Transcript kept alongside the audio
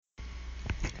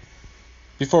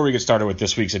Before we get started with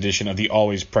this week's edition of the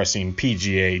always pressing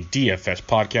PGA DFS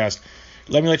podcast,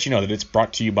 let me let you know that it's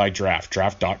brought to you by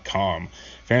draft.com.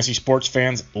 Fantasy sports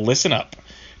fans, listen up.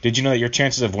 Did you know that your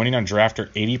chances of winning on Draft are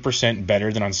 80%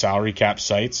 better than on salary cap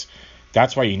sites?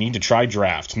 That's why you need to try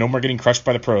Draft. No more getting crushed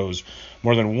by the pros.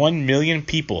 More than 1 million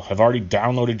people have already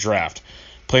downloaded Draft.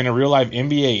 Playing a real live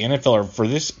NBA, NFL, or for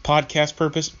this podcast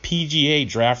purpose, PGA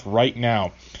Draft right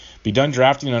now. Be done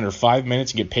drafting in under 5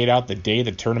 minutes and get paid out the day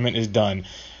the tournament is done.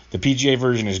 The PGA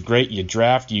version is great. You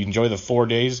draft, you enjoy the 4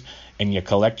 days, and you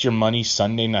collect your money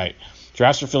Sunday night.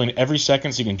 Drafts are filling every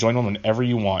second, so you can join them whenever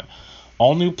you want.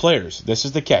 All new players, this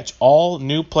is the catch, all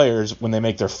new players, when they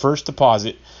make their first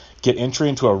deposit, get entry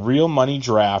into a real money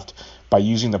draft by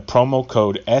using the promo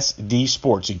code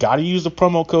SDSports. You got to use the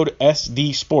promo code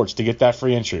SDSports to get that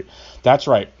free entry. That's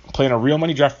right, playing a real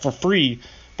money draft for free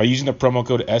by using the promo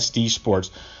code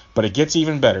SDSports. But it gets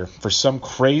even better. For some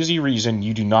crazy reason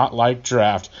you do not like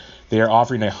Draft, they are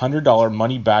offering a $100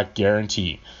 money-back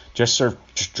guarantee. Just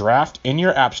search Draft in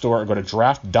your app store or go to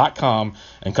draft.com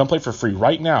and come play for free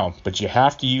right now. But you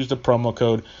have to use the promo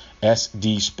code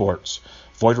SDSports.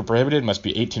 Void or prohibited, must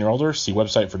be 18 or older. See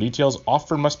website for details.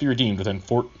 Offer must be redeemed within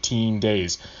 14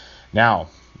 days. Now,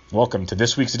 welcome to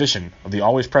this week's edition of the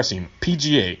always pressing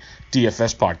PGA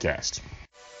DFS podcast.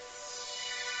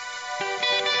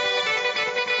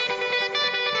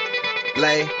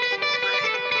 Lay.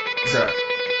 Sir.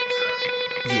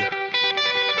 Yeah.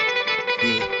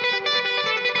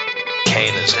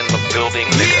 Kane is in the building,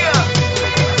 nigga.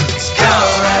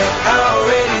 Alright,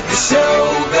 already the show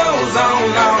goes on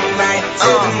all night.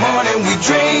 Till the morning we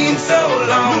dream so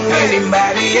long.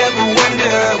 Anybody ever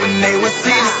wonder when they would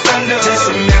see the sun? Just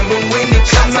remember when it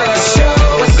comes to the show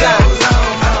goes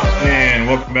on. And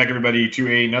welcome back, everybody,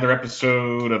 to another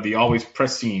episode of the always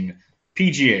pressing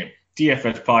PGA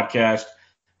DFS podcast.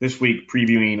 This week,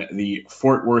 previewing the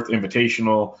Fort Worth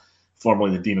Invitational,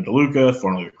 formerly the Dina DeLuca,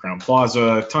 formerly the Crown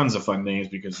Plaza. Tons of fun names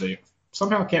because they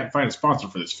somehow can't find a sponsor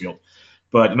for this field.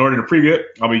 But in order to preview it,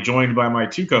 I'll be joined by my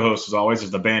two co-hosts, as always,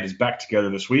 as the band is back together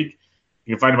this week.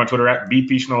 You can find them on Twitter at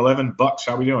BPSnow11. Bucks,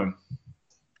 how we doing?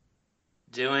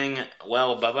 Doing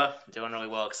well, Bubba. Doing really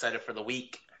well. Excited for the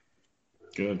week.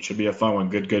 Good. Should be a fun one.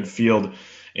 Good field.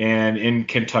 And in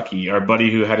Kentucky, our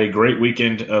buddy who had a great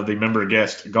weekend of the member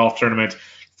guest golf tournament.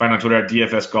 Find on Twitter at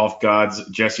DFS Golf Gods.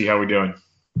 Jesse, how we doing?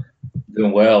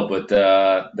 Doing well, but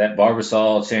that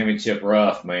Barbasol Championship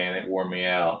rough, man, it wore me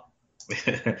out.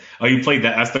 Oh, you played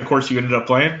that? That's the course you ended up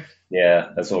playing? Yeah,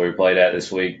 that's what we played at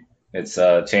this week. It's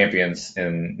Champions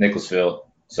in Nicholasville.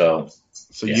 So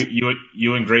yeah.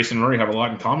 you and Grayson Murray have a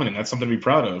lot in common, and that's something to be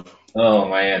proud of. Oh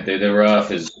man, dude, the rough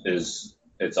is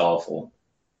it's awful.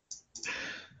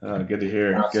 Good to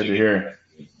hear. Good to hear.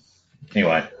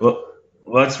 Anyway, well,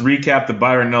 let's recap the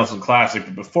Byron Nelson Classic.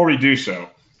 But before we do so,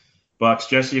 Bucks,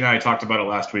 Jesse and I talked about it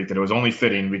last week that it was only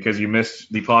fitting because you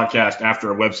missed the podcast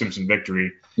after a Webb Simpson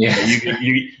victory. Yeah,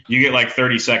 you get like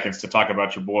 30 seconds to talk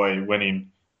about your boy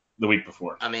winning the week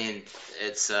before. I mean,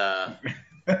 it's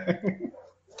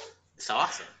it's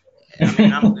awesome.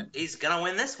 I mean, he's gonna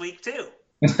win this week too.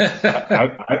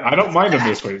 I don't mind him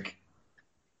this week.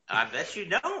 I bet you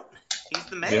don't. He's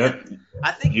the man. Yeah.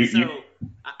 I think you've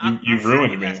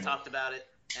ruined me. You guys talked about it,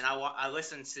 and I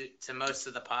listened to most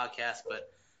of the podcast, but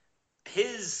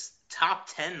his top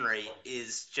 10 rate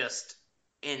is just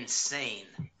insane.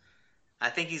 I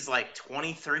think he's like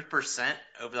 23%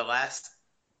 over the last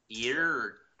year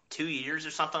or 2 years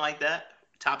or something like that.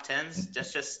 Top 10s.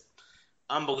 That's just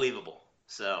unbelievable.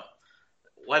 So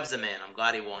Webb's the man. I'm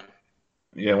glad he won.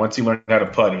 Yeah, once he learned how to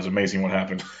putt, it was amazing what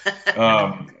happened.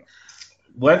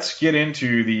 Let's get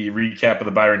into the recap of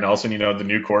the Byron Nelson, the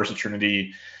new course at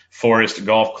Trinity Forest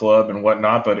Golf Club and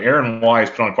whatnot. But Aaron Wise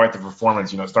put on quite the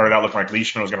performance. Started out looking like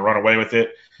Leishman was going to run away with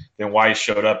it. Then Wise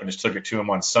showed up and just took it to him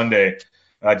on Sunday.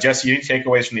 Jesse, any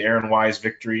takeaways from the Aaron Wise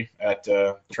victory at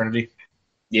Trinity?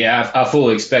 Yeah, I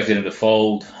fully expected him to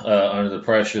fold under the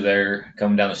pressure there,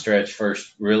 coming down the stretch.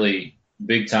 First, really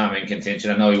big time in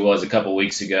contention. I know he was a couple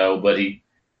weeks ago, but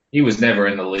he was never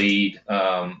in the lead.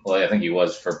 Well, I think he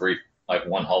was for a brief, like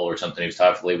one hole or something. He was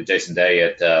tied for the lead with Jason Day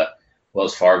at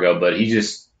Wells Fargo, but he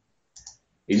just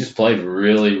played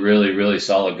really, really, really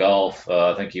solid golf.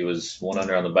 I think he was 1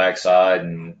 under on the backside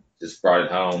and just brought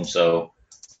it home. So,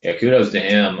 yeah, kudos to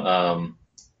him.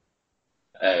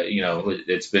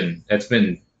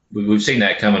 We've seen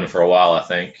that coming for a while. I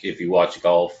think if you watch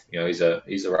golf, he's a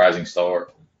rising star.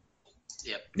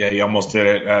 Yep. Yeah, he almost did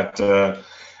it at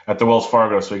the Wells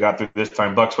Fargo, so he got through this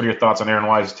time. Bucks, what are your thoughts on Aaron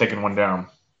Wise taking one down?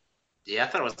 Yeah, I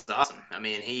thought it was awesome. I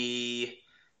mean,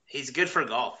 he's good for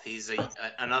golf. He's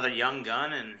another young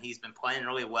gun, and he's been playing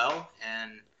really well.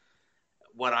 And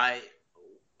what I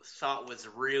thought was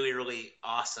really, really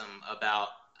awesome about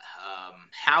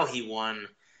how he won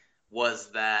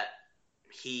was that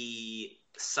he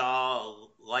saw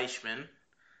Leishman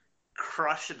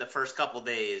crush it the first couple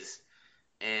days,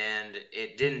 and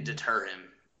it didn't deter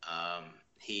him.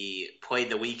 He played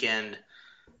the weekend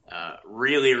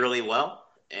really, really well,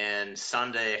 and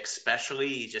Sunday especially,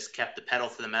 he just kept the pedal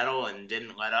to the metal and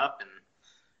didn't let up,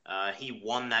 and he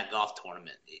won that golf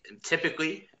tournament. And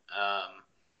typically,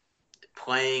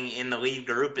 playing in the lead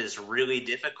group is really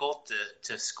difficult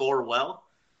to score well,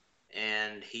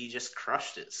 and he just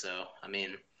crushed it. So, I mean,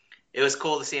 it was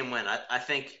cool to see him win. I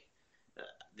think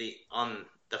on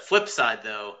the flip side,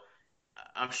 though,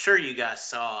 I'm sure you guys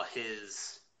saw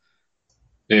his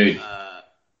Dude, I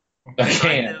kind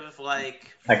can't. of like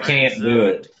I can't do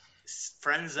it.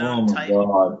 friend Oh zone my type,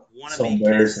 God. wanna So be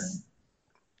embarrassing. kiss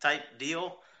type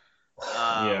deal.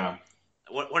 Yeah.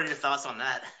 What are your thoughts on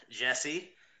that, Jesse?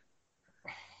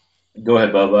 Go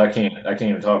ahead, Bubba. I can't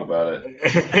even talk about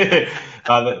it.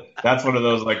 That's one of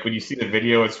those, like, when you see the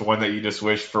video, it's one that you just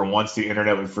wish for once the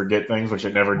internet would forget things, which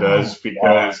it never does,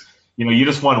 because you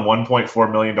just won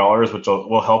 $1.4 million, which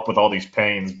will help with all these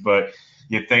pains. But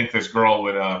you'd think this girl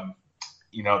would,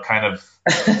 kind of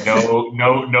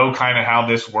know kind of how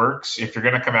this works. If you're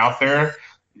going to come out there,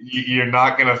 you're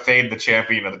not going to fade the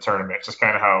champion of the tournament. It's just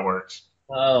kind of how it works.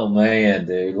 Oh man,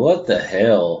 dude, what the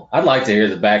hell? I'd like to hear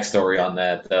the backstory on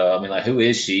that, though. I mean, like, who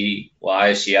is she? Why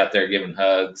is she out there giving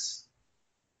hugs?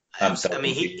 I'm so I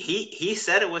mean, confused. he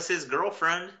said it was his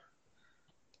girlfriend,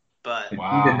 but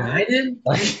Wow. You denied him?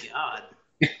 Like,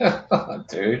 God,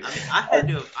 dude. I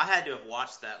mean, I had to have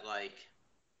watched that like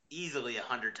easily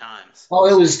 100 times. Oh,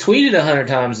 it was tweeted 100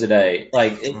 times today.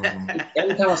 Like,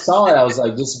 every time I saw it, I was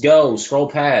like, just go, scroll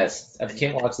past. I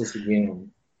can't watch this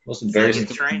again. Most It's like a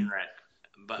embarrassing. train wreck,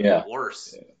 but Yeah.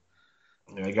 worse.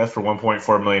 Yeah, I guess for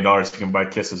 $1.4 million, he can buy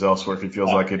kisses elsewhere if he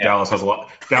feels like it. Yeah. Dallas has a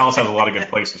lot of good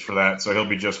places for that, so he'll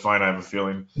be just fine. I have a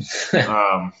feeling.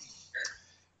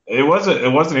 It was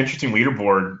an interesting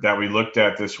leaderboard that we looked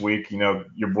at this week.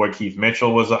 Your boy Keith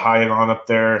Mitchell was a high on up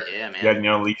there. Yeah, man. You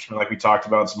had, Leachman, like we talked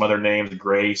about, some other names,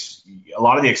 Grace. A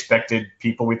lot of the expected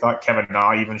people we thought. Kevin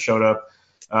Na even showed up.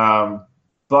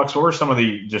 Bucks, what were some of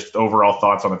the just overall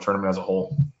thoughts on the tournament as a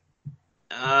whole?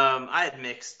 I had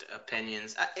mixed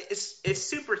opinions. It's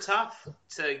super tough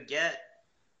to get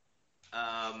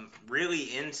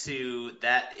really into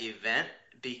that event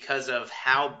because of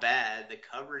how bad the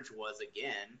coverage was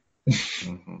again.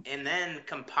 And then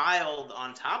compiled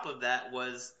on top of that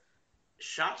was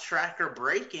Shot Tracker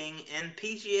breaking and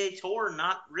PGA Tour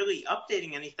not really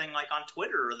updating anything like on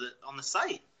Twitter or on the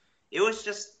site. It was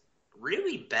just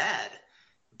really bad.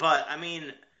 But, I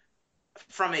mean,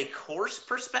 from a course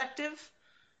perspective,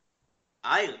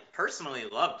 I personally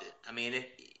loved it. I mean,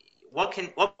 what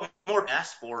more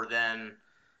ask for than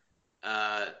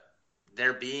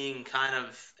there being kind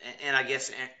of, and I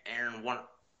guess Aaron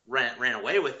ran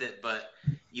away with it, but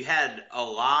you had a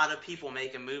lot of people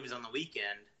making moves on the weekend.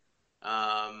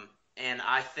 And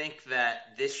I think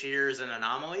that this year is an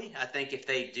anomaly. I think if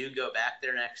they do go back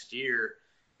there next year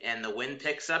and the wind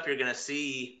picks up, you're going to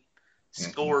see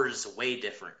scores way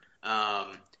different.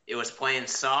 It was playing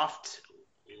soft,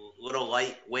 little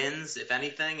light winds, if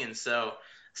anything, and so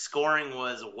scoring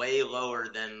was way lower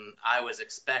than I was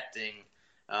expecting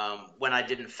when I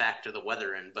didn't factor the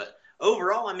weather in. But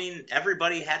overall, I mean,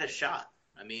 everybody had a shot.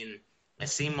 I mean, it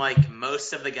seemed like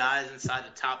most of the guys inside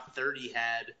the top 30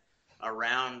 had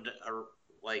around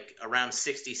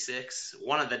 66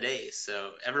 one of the days,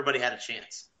 so everybody had a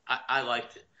chance. I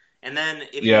liked it. And then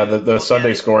the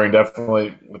Sunday scoring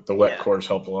definitely with the wet course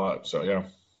helped a lot. So yeah.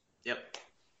 Yep.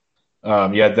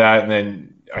 You had that, and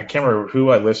then I can't remember who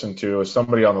I listened to. It was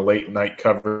somebody on the late night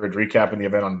coverage recapping the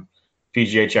event on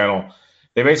PGA Channel.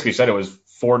 They basically said it was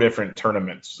 4 different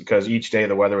tournaments because each day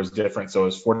the weather was different. So it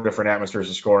was 4 different atmospheres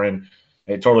to score in.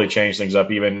 It totally changed things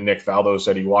up. Even Nick Faldo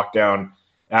said he walked down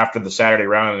after the Saturday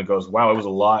round and it goes, wow, it was a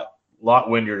lot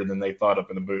windier than they thought up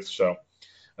in the booth. So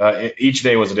each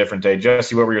day was a different day.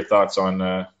 Jesse, what were your thoughts on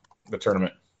the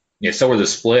tournament? Yeah, so were the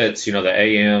splits. The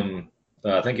AM,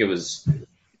 I think it was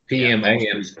PM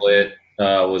AM split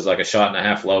was like a shot and a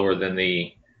half lower than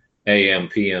the AM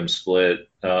PM split.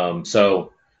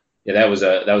 So yeah, that was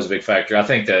a big factor. I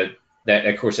think that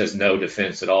of course has no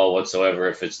defense at all whatsoever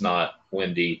if it's not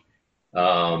windy.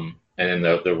 And then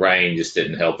the rain just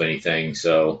didn't help anything.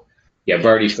 So yeah,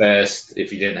 Birdie Fest.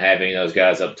 If you didn't have any of those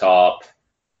guys up top,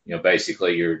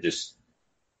 basically you're just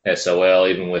SOL.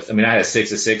 Even with, I had a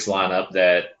 6-6 lineup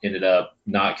that ended up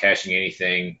not cashing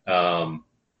anything.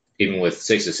 Even with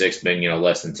 6-6 being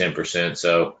less than 10%.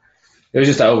 So it was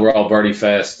just an overall Birdie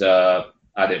Fest.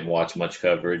 I didn't watch much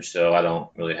coverage, so I don't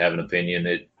really have an opinion.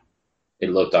 It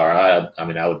looked all right. I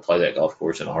mean, I would play that golf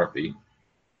course in a heartbeat.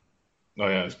 Oh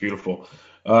yeah, it's beautiful.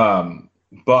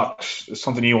 Bucks,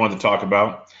 something you wanted to talk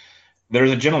about.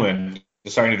 There's a gentleman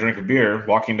deciding to drink a beer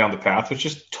walking down the path, which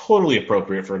is totally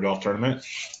appropriate for a golf tournament.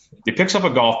 He picks up a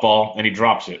golf ball and he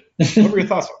drops it. What were your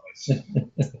thoughts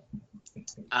on this?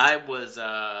 I was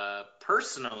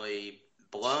personally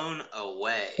blown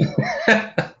away.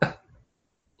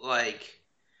 Like,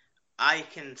 I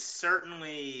can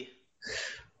certainly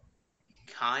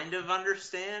kind of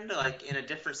understand, like, in a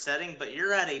different setting, but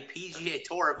you're at a PGA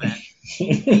Tour event.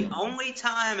 The only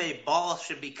time a ball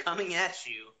should be coming at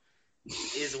you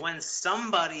is when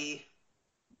somebody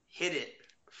hit it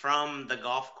from the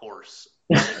golf course.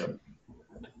 I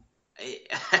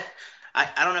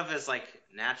don't know if it's like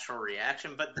natural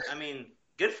reaction, but I mean,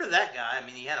 good for that guy. I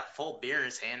mean, he had a full beer in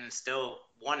his hand and still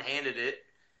one-handed it,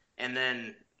 and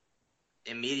then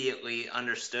immediately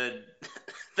understood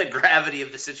the gravity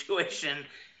of the situation.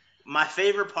 My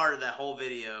favorite part of that whole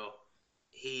video,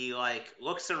 he like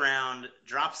looks around,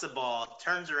 drops the ball,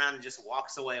 turns around, and just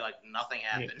walks away like nothing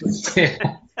happened.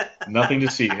 Nothing to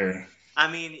see here. I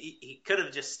mean, he could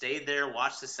have just stayed there,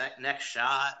 watched the next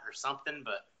shot or something,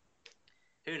 but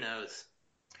who knows?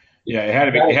 Yeah, it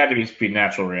had to be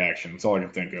natural reaction. That's all I can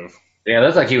think of. Yeah,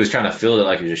 that's like he was trying to field it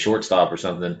like he was a shortstop or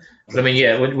something. But I mean,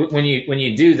 yeah, when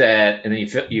you do that and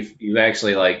then you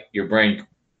actually like your brain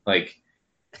like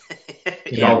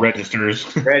It all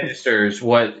registers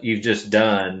what you've just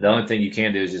done. The only thing you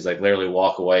can do is just like literally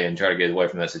walk away and try to get away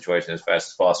from that situation as fast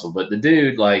as possible. But the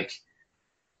dude, like,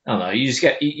 I don't know, you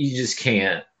just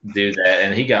can't do that.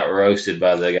 And he got roasted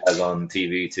by the guys on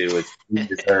TV too, which he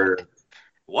deserved.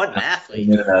 What an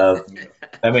athlete!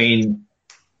 I mean,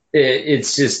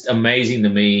 it's just amazing to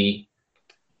me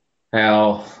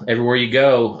how everywhere you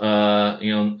go,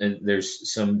 and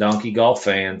there's some donkey golf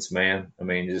fans, man. I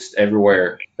mean, just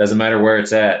everywhere. Doesn't matter where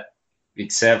it's at,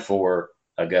 except for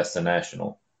Augusta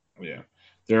National. Yeah,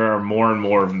 there are more and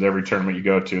more of them every tournament you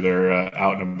go to. They're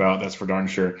out and about. That's for darn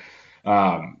sure.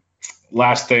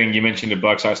 Last thing, you mentioned the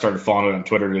Bucks. I started following it on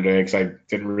Twitter today because I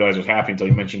didn't realize it was happening until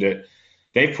you mentioned it.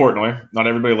 Dave Portnoy. Not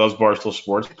everybody loves Barstool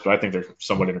Sports, but I think they're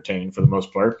somewhat entertaining for the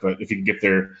most part. But if you can get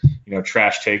their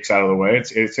trash takes out of the way,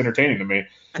 it's entertaining to me.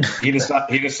 He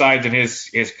decides in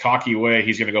his cocky way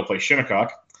he's going to go play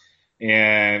Shinnecock,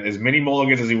 and as many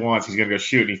mulligans as he wants, he's going to go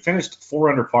shoot. And he finished 4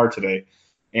 under par today.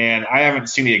 And I haven't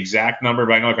seen the exact number,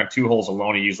 but I know like on 2 holes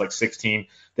alone he used like 16.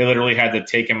 They literally had to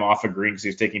take him off a green because he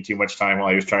was taking too much time while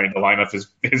he was trying to line up his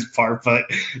par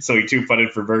putt. So he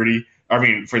 2-putted for birdie. I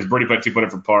mean, for his birdie putt,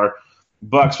 2-putted for par.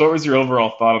 Bucks, what was your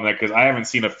overall thought on that? Because I haven't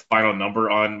seen a final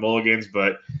number on mulligans,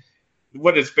 but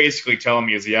what it's basically telling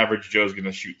me is the average Joe's going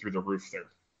to shoot through the roof there.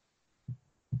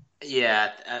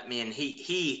 Yeah, I mean,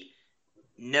 he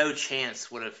no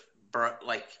chance would have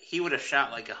he would have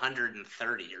shot like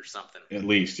 130 or something. At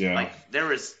least, yeah. Like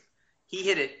he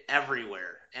hit it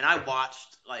everywhere, and I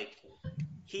watched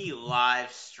he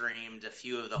live streamed a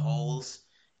few of the holes,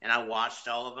 and I watched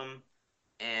all of them,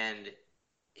 and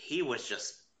he was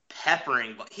just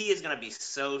peppering, but he is going to be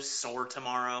so sore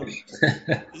tomorrow.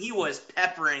 He was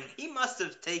peppering. He must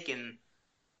have taken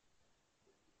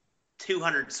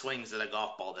 200 swings at a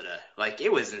golf ball today. Like, it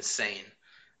was insane.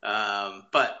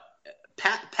 But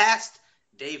past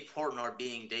Dave Portnoy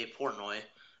being Dave Portnoy,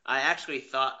 I actually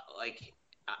thought,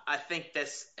 I think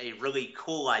that's a really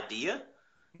cool idea.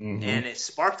 Mm-hmm. And it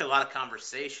sparked a lot of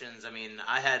conversations. I mean,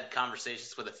 I had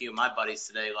conversations with a few of my buddies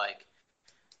today, like,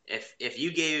 if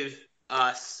you gave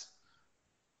us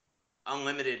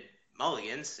unlimited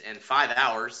mulligans in 5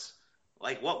 hours,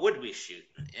 like, what would we shoot?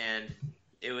 And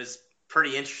it was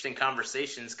pretty interesting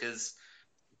conversations because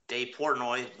Dave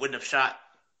Portnoy wouldn't have shot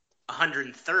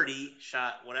 130,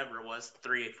 shot whatever it was,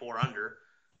 3 or 4 under.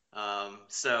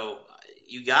 So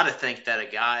you got to think that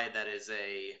a guy that is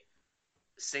a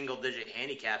single-digit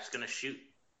handicap is going to shoot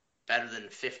better than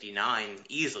 59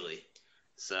 easily.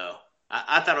 So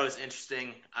I thought it was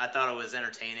interesting. I thought it was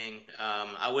entertaining.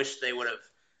 I wish they would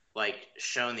have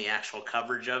shown the actual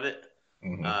coverage of it,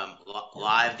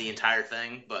 live, the entire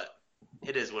thing. But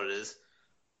it is what it is.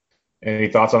 Any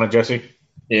thoughts on it, Jesse?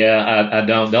 Yeah, I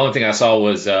don't. The only thing I saw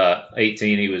was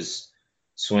 18. He was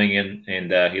swinging,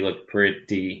 and he looked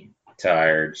pretty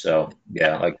tired. So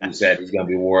yeah, like you said, he's going to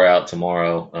be wore out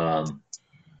tomorrow.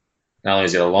 Not only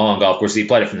is it a long golf course, he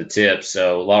played it from the tip,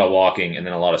 so a lot of walking and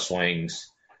then a lot of swings.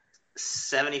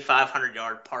 7,500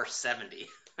 yard par 70.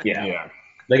 Yeah.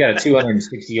 They got a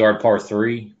 260 yard par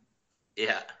 3.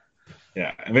 Yeah.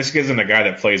 Yeah, and this isn't a guy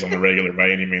that plays on the regular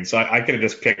by any means. So I could have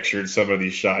just pictured some of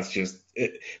these shots.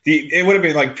 It would have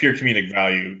been like pure comedic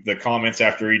value. The comments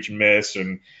after each miss,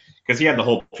 and because he had the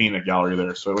whole peanut gallery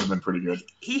there, so it would have been pretty good.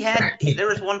 There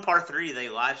was one par 3 they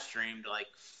live streamed like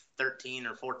 13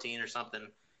 or 14 or something.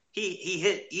 He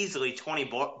hit easily 20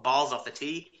 balls off the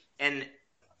tee and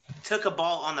took a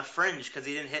ball on the fringe because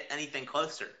he didn't hit anything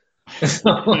closer.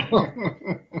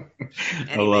 And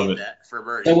I he love made it. that for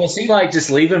birdie. So was he like just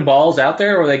leaving balls out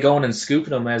there, or were they going and scooping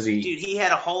them as he? Dude, he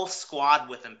had a whole squad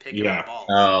with him picking Yeah. up balls.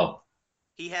 Oh,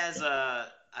 He has I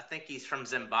think he's from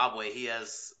Zimbabwe. He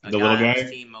has a The guy little on guy?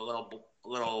 his team, a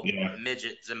little Yeah.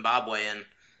 midget Zimbabwean,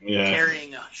 Yeah,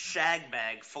 carrying a shag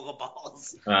bag full of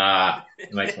balls.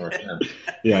 makes more sense.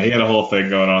 yeah, he had a whole thing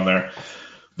going on there.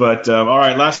 But all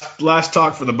right, last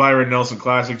talk for the Byron Nelson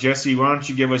Classic. Jesse, why don't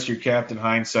you give us your captain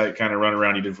hindsight kind of run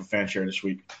around you did for Fanshare this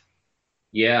week?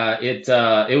 Yeah,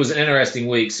 it was an interesting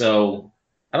week. So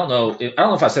I don't know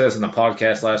if I said this in the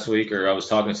podcast last week or I was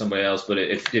talking to somebody else, but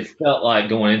it felt like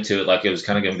going into it like it was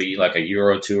kind of going to be like a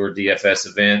Euro Tour DFS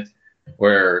event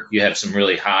where you have some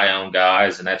really high owned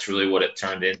guys, and that's really what it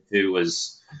turned into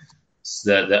was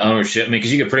the ownership. I mean,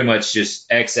 because you could pretty much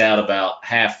just X out about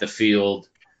half the field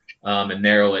and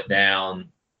narrow it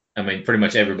down. I mean, pretty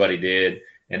much everybody did,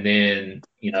 and then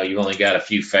you've only got a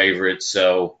few favorites,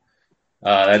 so.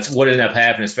 That's what ended up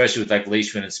happening, especially with like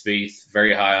Leishman and Spieth,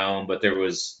 very high owned, but there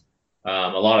was a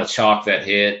lot of chalk that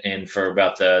hit, and for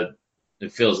about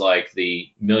it feels like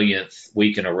the millionth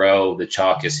week in a row, the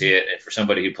chalk has hit, and for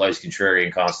somebody who plays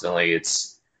contrarian constantly,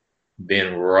 it's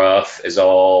been rough as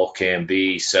all can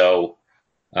be. So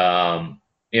it'll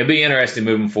be interesting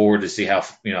moving forward to see how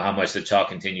much the chalk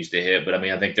continues to hit. But I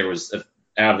mean, I think there was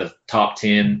out of the top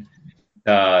 10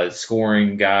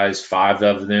 scoring guys, 5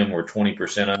 of them were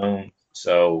 20% owned.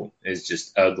 So it's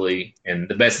just ugly. And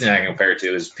the best thing I can compare it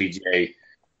to is PGA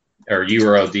or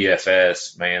Euro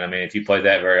DFS, man. I mean, if you play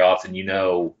that very often, you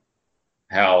know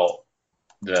how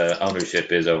the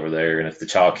ownership is over there. And if the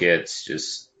chalk hits,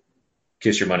 just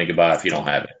kiss your money goodbye if you don't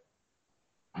have it.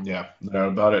 Yeah, no doubt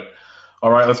about it.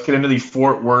 All right, let's get into the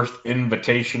Fort Worth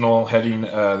Invitational heading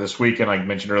this weekend. Like I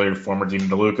mentioned earlier, former Dean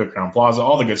DeLuca, Crown Plaza,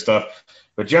 all the good stuff.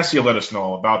 But Jesse will let us know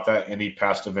all about that and the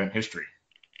past event history.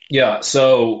 Yeah,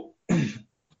 so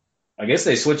I guess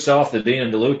they switched off the Dean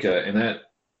and DeLuca, and that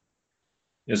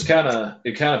it kind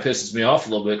of pisses me off a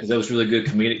little bit because that was really good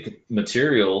comedic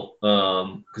material.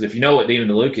 Because if you know what Dean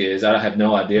and DeLuca is, I have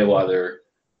no idea why they're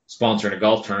sponsoring a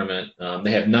golf tournament.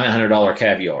 They have $900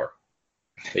 caviar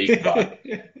that you can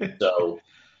buy. So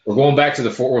we're going back to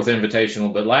the Fort Worth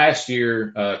Invitational, but last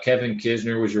year Kevin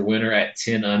Kisner was your winner at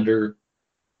 10 under,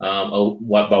 by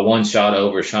one shot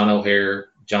over Sean O'Hare,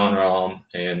 John Rahm,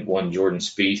 and one Jordan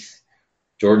Spieth.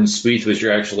 Jordan Spieth was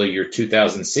your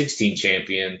 2016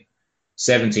 champion,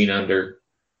 17 under.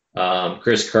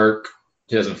 Chris Kirk,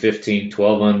 2015,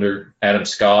 12 under. Adam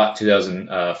Scott,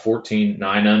 2014,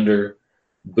 9 under.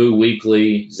 Boo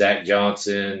Weekley, Zach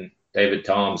Johnson, David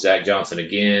Tom, Zach Johnson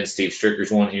again. Steve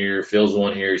Stricker's won here. Phil's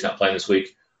won here. He's not playing this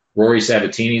week. Rory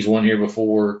Sabatini's won here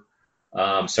before.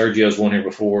 Sergio's won here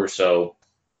before. So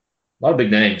a lot of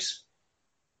big names.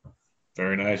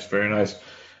 Very nice, very nice.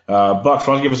 Bucks,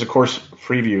 why don't you give us a course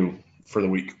preview for the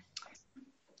week?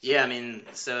 Yeah, I mean,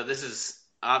 so this is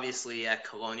obviously at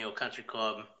Colonial Country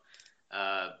Club,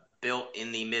 built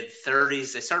in the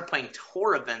mid-30s. They started playing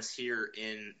tour events here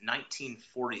in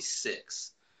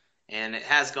 1946, and it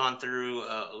has gone through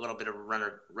a little bit of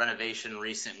renovation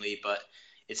recently, but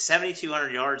it's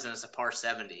 7,200 yards and it's a par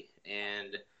 70,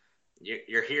 and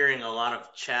you're hearing a lot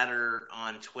of chatter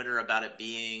on Twitter about it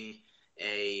being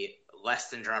a less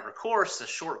than driver course, a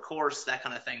short course, that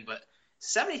kind of thing. But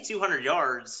 7,200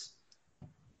 yards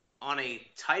on a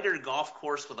tighter golf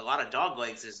course with a lot of dog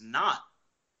legs is not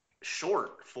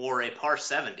short for a par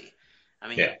 70. I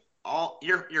mean, all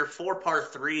your 4 par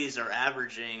 3s are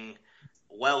averaging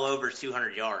well over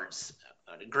 200 yards.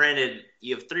 Granted,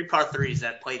 you have 3 par 3s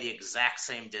that play the exact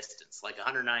same distance, like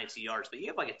 192 yards, but you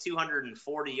have like a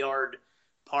 240 yard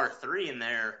par 3 in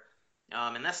there,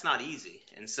 and that's not easy.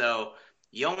 And so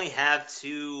you only have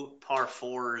 2 par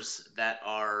 4s that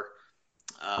are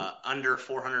under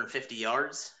 450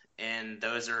 yards, and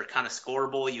those are kind of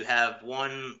scoreable. You have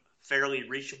one fairly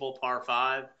reachable par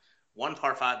 5, one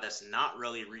par 5 that's not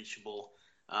really reachable.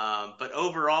 But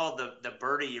overall, the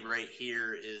birdie rate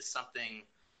here is something,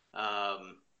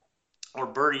 or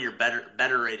birdie or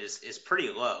better rate is pretty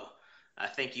low. I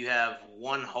think you have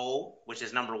one hole, which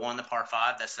is number 1, the par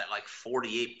 5, that's at like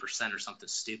 48% or something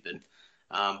stupid.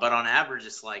 But on average,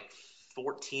 it's like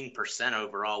 14%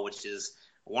 overall, which is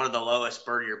one of the lowest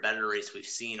birdie or better rates we've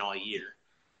seen all year.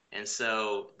 And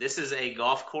so this is a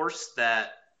golf course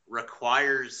that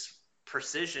requires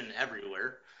precision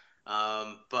everywhere,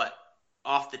 but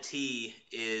off the tee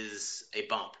is a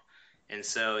bump. And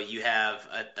so you have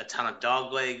a ton of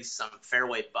dog legs, some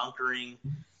fairway bunkering,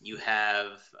 you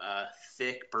have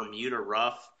thick Bermuda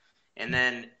rough, and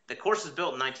then the course was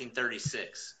built in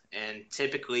 1936. And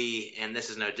typically, and this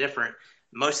is no different,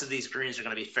 most of these greens are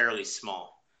going to be fairly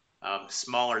small,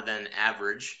 smaller than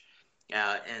average.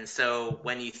 And so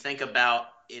when you think about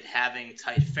it having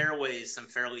tight fairways, some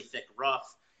fairly thick rough,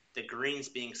 the greens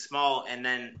being small, and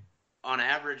then on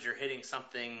average you're hitting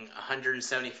something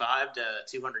 175 to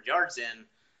 200 yards in,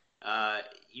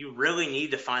 you really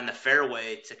need to find the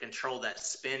fairway to control that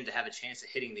spin to have a chance of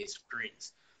hitting these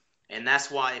greens. And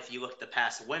that's why if you look at the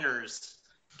past winners,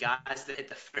 guys that hit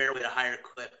the fairway at a higher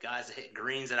clip, guys that hit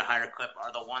greens at a higher clip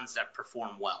are the ones that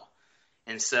perform well.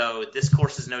 And so this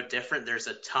course is no different. There's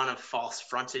a ton of false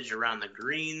frontage around the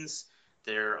greens.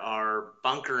 There are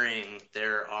bunkering.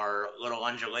 There are little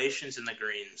undulations in the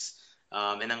greens.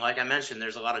 And then, like I mentioned,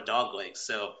 there's a lot of dog legs.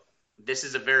 So this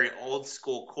is a very old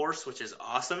school course, which is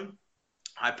awesome.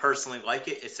 I personally like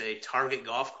it. It's a target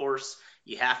golf course.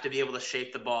 You have to be able to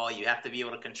shape the ball. You have to be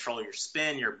able to control your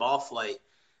spin, your ball flight,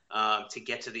 to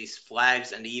get to these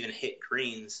flags and to even hit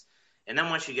greens. And then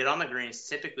once you get on the greens,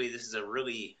 typically this is a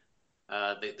really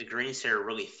the greens here are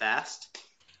really fast.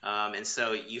 And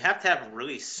so you have to have a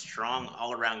really strong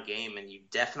all-around game, and you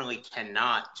definitely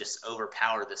cannot just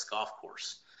overpower this golf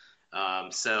course.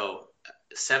 So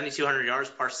 7,200 yards,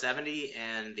 par 70,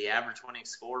 and the average winning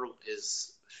score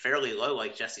is fairly low,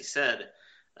 like Jesse said.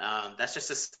 That's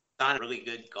just a sign of really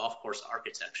good golf course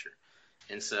architecture.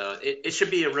 And so it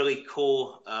should be a really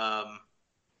cool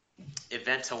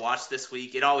event to watch this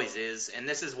week. It always is. And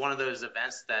this is one of those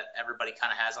events that everybody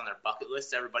kind of has on their bucket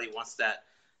list. Everybody wants that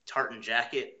tartan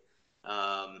jacket.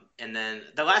 And then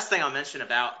the last thing I'll mention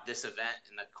about this event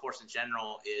and the course in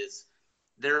general is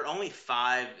there are only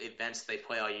 5 events they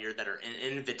play all year that are an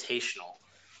invitational,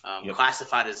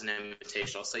 classified as an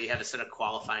invitational. So you have a set of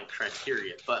qualifying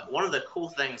criteria. But one of the cool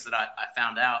things that I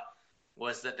found out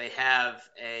was that they have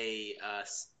a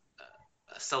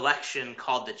selection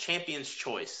called the Champion's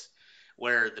Choice,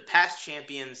 where the past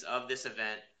champions of this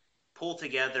event pull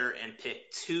together and pick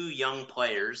 2 young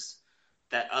players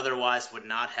that otherwise would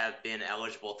not have been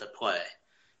eligible to play.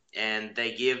 And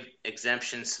they give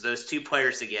exemptions to those 2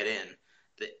 players to get in.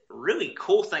 The really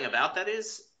cool thing about that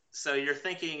is, so you're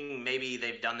thinking maybe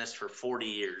they've done this for 40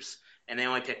 years and they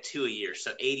only pick 2 a year,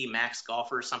 so 80 max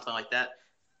golfers, something like that.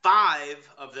 5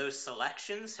 of those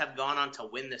selections have gone on to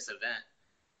win this event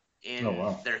in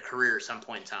their career at some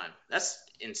point in time. That's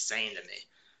insane to me.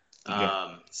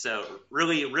 Yeah. So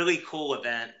really, really cool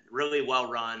event, really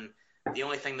well run. The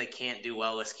only thing they can't do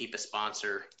well is keep a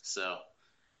sponsor. So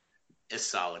it's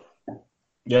solid.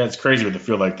 Yeah, it's crazy with a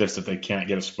field like this that they can't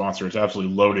get a sponsor. It's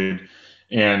absolutely loaded.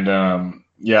 And,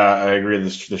 I agree.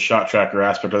 The shot tracker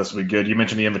aspect of this will be good. You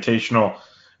mentioned the Invitational.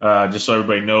 Just so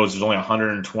everybody knows, there's only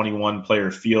 121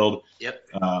 player field. Yep.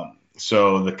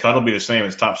 So the cut will be the same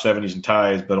as top 70s and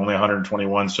ties, but only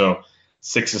 121. So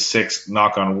 6-6,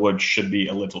 knock on wood, should be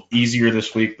a little easier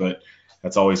this week, but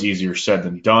that's always easier said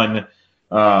than done.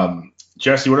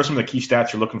 Jesse, what are some of the key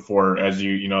stats you're looking for as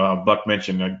Buck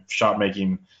mentioned, shot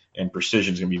making and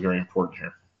precision is going to be very important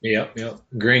here. Yep.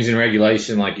 Greens in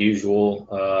regulation like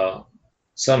usual.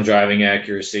 Some driving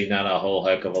accuracy, not a whole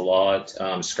heck of a lot.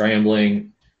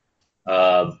 Scrambling,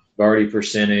 birdie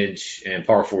percentage, and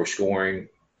par 4 scoring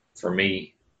for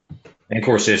me. And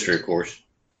course history, of course.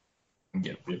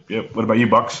 Yep. What about you,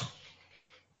 Bucks?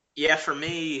 Yeah, for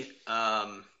me,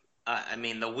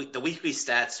 the weekly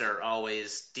stats are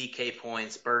always DK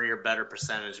points, birdie or better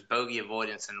percentage, bogey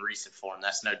avoidance, and recent form.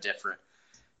 That's no different.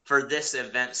 For this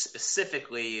event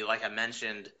specifically, like I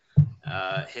mentioned,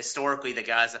 historically the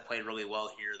guys that played really well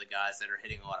here are the guys that are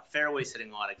hitting a lot of fairways,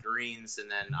 hitting a lot of greens, and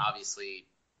then obviously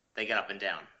they get up and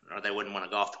down or they wouldn't win a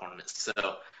golf tournament. So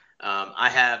I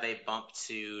have a bump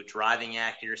to driving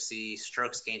accuracy,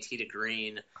 strokes gained tee to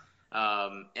green,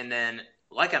 and then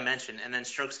like I mentioned, and then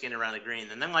strokes gained around the green.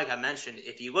 And then like I mentioned,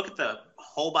 if you look at the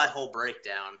hole-by-hole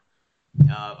breakdown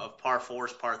of par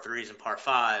 4s, par 3s, and par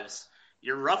 5s,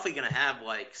 you're roughly going to have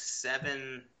like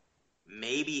 7,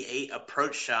 maybe 8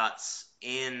 approach shots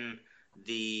in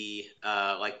the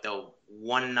the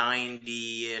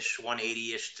 190-ish,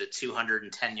 180-ish to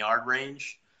 210-yard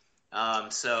range.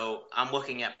 So I'm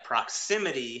looking at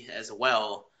proximity as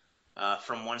well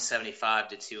from 175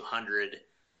 to 200,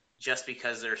 just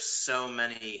because there's so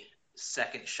many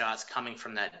second shots coming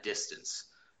from that distance.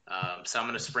 So I'm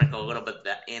going to sprinkle a little bit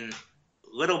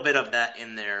of that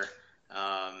in there,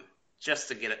 just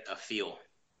to get a feel.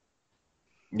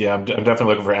 Yeah, I'm definitely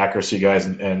looking for accuracy, guys,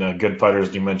 and good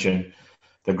putters. You mentioned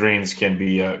the greens can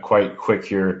be quite quick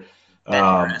here.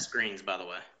 Bent grass greens, by the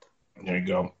way. There you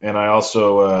go. And I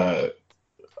also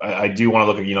I do want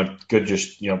to look at good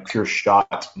just pure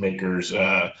shot makers,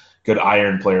 good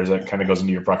iron players. That kind of goes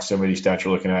into your proximity stats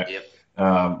you're looking at. Yep.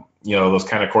 Those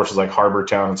kind of courses like Harbor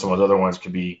Town and some of those other ones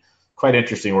could be quite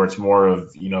interesting, where it's more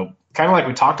of kind of like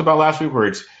we talked about last week, where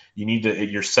it's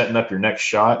you're setting up your next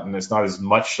shot, and it's not as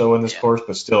much so in this course,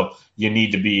 but still you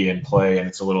need to be in play, and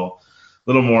it's a little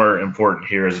more important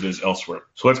here as it is elsewhere.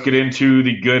 So let's get into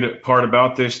the good part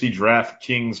about this, the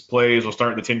DraftKings plays. We'll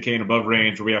start in the 10K and above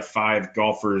range, where we have 5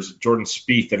 golfers: Jordan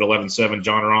Spieth at 11.7,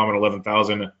 John Rahm at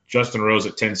 11,000, Justin Rose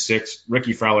at 10.6,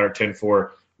 Ricky Fowler at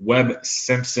 10.4, Webb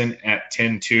Simpson at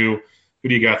 10.2. Who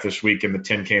do you got this week in the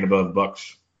 10K and above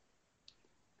bucks?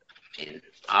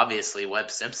 Obviously, Webb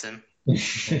Simpson.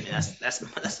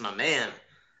 That's my man.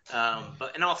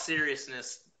 But in all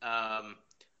seriousness,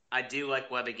 I do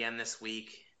like Webb again this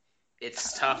week.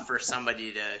 It's tough for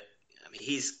somebody to –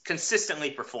 he's consistently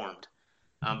performed.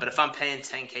 But if I'm paying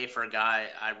 $10K for a guy,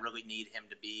 I really need him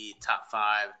to be top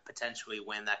 5, potentially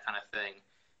win, that kind of thing.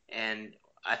 And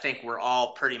I think we're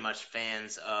all pretty much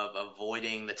fans of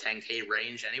avoiding the 10K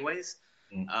range anyways.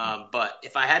 But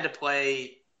if I had to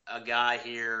play a guy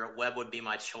here, Webb would be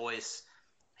my choice.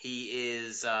 He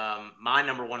is my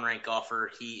number 1 ranked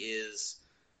golfer. He is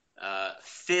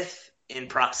 5th in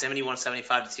proximity,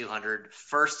 175 to 200,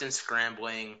 1st in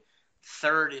scrambling,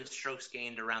 3rd in strokes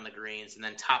gained around the greens, and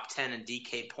then top 10 in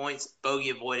DK points,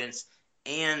 bogey avoidance,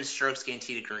 and strokes gained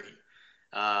tee to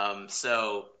green.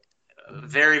 So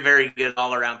very, very good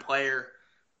all-around player.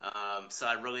 So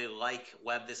I really like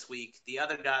Webb this week. The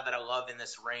other guy that I love in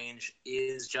this range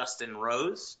is Justin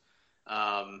Rose.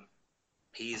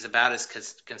 He's about as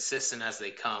consistent as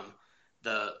they come.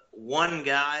 The one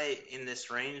guy in this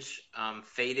range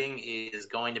fading is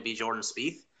going to be Jordan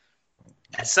Spieth.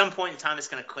 At some point in time, it's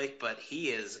going to click, but he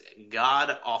is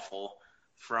god-awful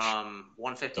from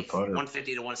 150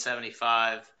 to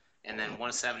 175, and then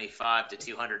 175 to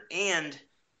 200. And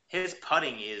his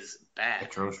putting is bad.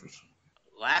 Atrocious.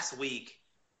 Last week,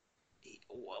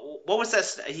 what was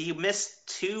that? He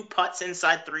missed 2 putts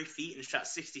inside 3 feet and shot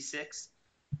 66.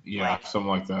 Yeah, something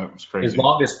like that. It's crazy. His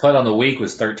longest putt on the week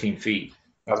was 13 feet.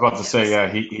 I was about to say, yeah,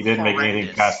 he didn't make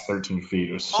anything past 13 feet.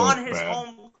 It was so on his bad.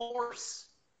 home course.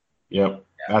 Yep,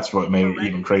 that's what made it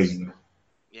even crazier.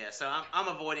 Yeah, so I'm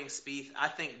avoiding Spieth. I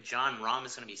think John Rahm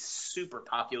is going to be super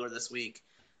popular this week,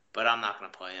 but I'm not going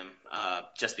to play him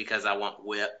just because I want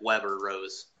Webb or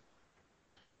Rose.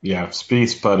 Yeah,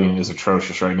 Spieth's putting is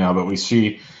atrocious right now, but we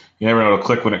see you never know, it'll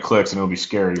click when it clicks, and it'll be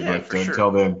scary. Yeah, but for sure.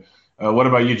 Until then, what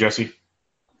about you, Jesse?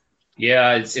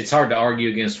 Yeah, it's hard to argue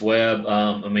against Webb.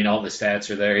 All the stats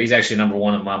are there. He's actually number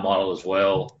 1 in my model as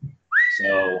well.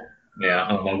 So, yeah, I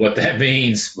don't know what that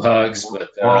means, Bugs. But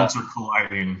worlds are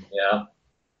colliding. Yeah.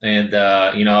 And,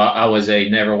 I was a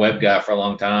never Webb guy for a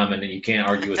long time, and then you can't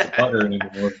argue with the putter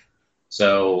anymore.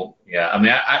 So, yeah,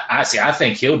 I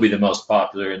think he'll be the most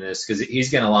popular in this because he's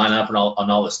going to line up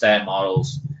on all the stat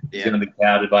models. He's going to be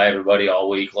touted by everybody all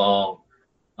week long.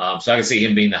 So I can see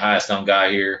him being the highest owned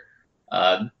guy here.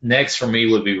 Next for me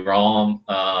would be Rahm.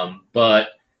 But,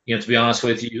 to be honest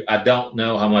with you, I don't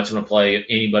know how much I'm going to play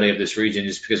anybody of this region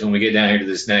just because when we get down here to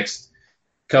this next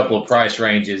couple of price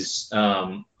ranges,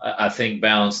 I think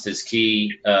balanced is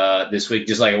key this week,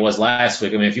 just like it was last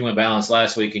week. If you went balanced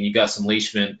last week and you got some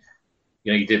Leishman,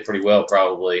 you did pretty well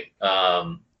probably.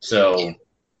 So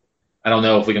I don't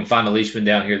know if we can find a Leishman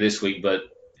down here this week, and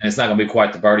it's not going to be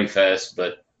quite the birdie fest,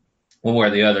 but one way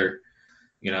or the other,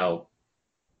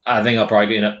 I think I'll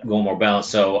probably end up going more balanced.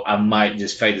 So I might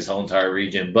just fade this whole entire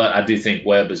region, but I do think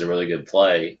Webb is a really good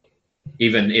play.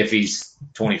 Even if he's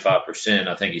 25%,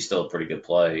 I think he's still a pretty good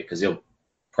play because he'll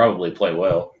probably play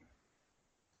well.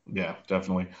 Yeah,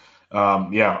 definitely.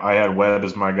 I had Webb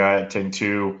as my guy at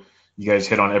 10-2. You guys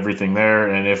hit on everything there.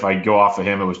 And if I go off of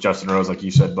him, it was Justin Rose, like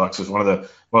you said, Bucks is one of the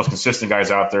most consistent guys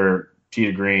out there. Tee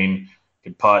to green,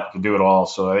 can putt, can do it all.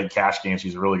 So I think cash games,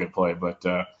 he's a really good play. But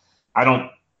I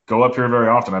don't go up here very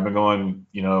often. I've been going,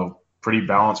 pretty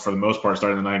balanced for the most part,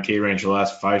 starting in the 9K range for the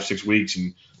last 5-6 weeks,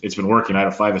 and it's been working. I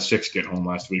had a 5-6 get home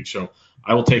last week, so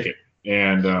I will take it.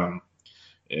 And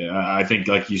I think,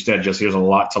 like you said, Jesse, there's a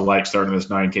lot to like starting this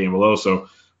 9K and below. So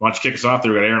why don't you kick us off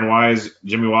there? We got Aaron Wise,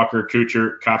 Jimmy Walker,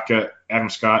 Kuchar, Koepka, Adam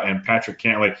Scott, and Patrick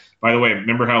Cantlay. By the way,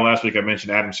 remember how last week I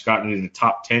mentioned Adam Scott needed a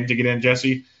top 10 to get in,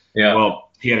 Jesse? Yeah.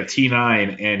 Well, he had a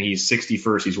T9, and he's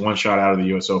 61st. He's one shot out of the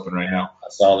U.S. Open right now. I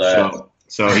saw that.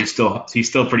 So he's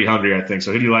still pretty hungry, I think.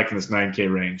 So who do you like in this 9K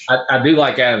range? I do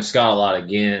like Adam Scott a lot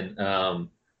again.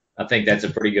 I think that's a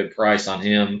pretty good price on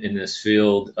him in this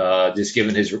field. Just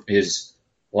given his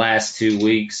last 2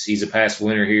 weeks, he's a past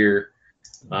winner here.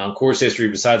 Course history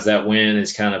besides that win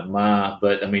is kind of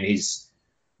but I mean, he's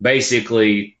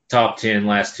basically top 10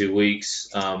 last 2 weeks.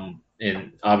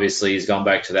 And obviously he's gone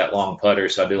back to that long putter,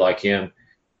 so I do like him.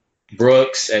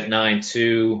 Brooks at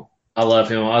 9-2. I love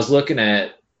him. I was looking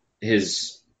at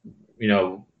his,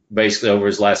 basically over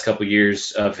his last couple of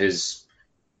years of his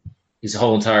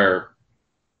whole entire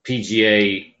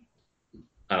PGA,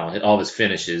 I don't know, all of his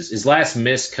finishes. His last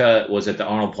miscut was at the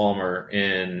Arnold Palmer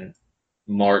in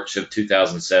March of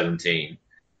 2017.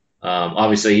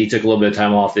 Obviously, he took a little bit of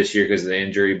time off this year because of the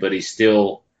injury, but he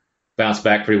still bounced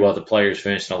back pretty well. The Players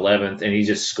finished in 11th, and he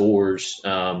just scores.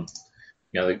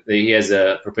 He has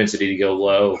a propensity to go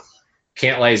low.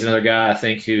 Cantlay is another guy I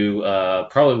think who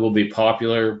probably will be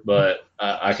popular, but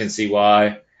I can see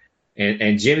why.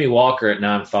 And Jimmy Walker at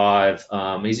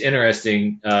 9-5. He's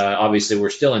interesting. Obviously, we're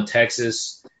still in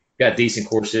Texas. Got decent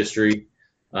course history.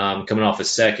 Coming off a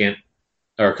sixth,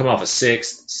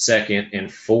 second,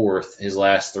 and fourth his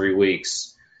last 3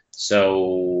 weeks.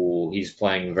 So he's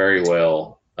playing very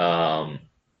well. At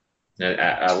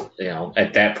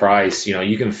that price,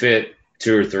 you can fit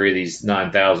 2 or 3 of these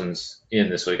 9,000s in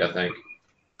this week, I think.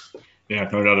 Yeah,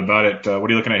 no doubt about it. What are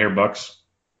you looking at here, Bucks?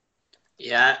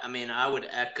 Yeah, I mean, I would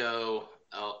echo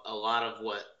a lot of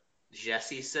what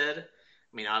Jesse said.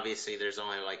 I mean, obviously, there's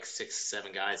only like 6,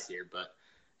 7 guys here, but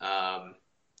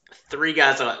 3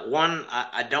 guys. One,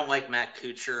 I don't like Matt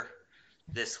Kuchar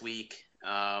this week.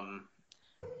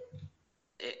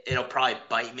 It'll probably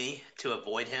bite me to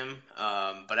avoid him.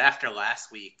 But after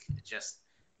last week, just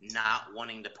not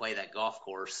wanting to play that golf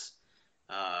course,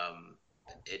 I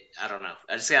don't know.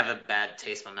 I just have a bad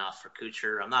taste in my mouth for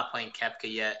Kuchar. I'm not playing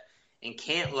Koepka yet. And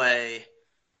Cantlay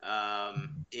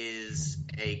is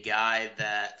a guy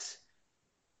that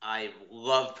I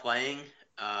love playing.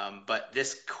 But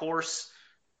this course,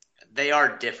 they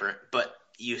are different. But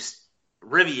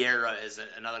Riviera is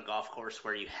another golf course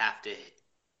where you have to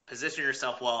position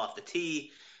yourself well off the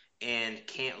tee. And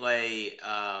Cantlay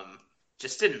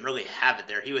just didn't really have it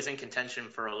there. He was in contention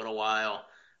for a little while.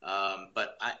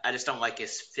 But I just don't like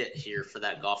his fit here for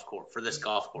that golf course, for this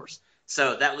golf course.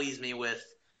 So that leaves me with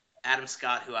Adam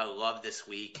Scott, who I love this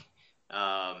week,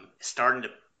 starting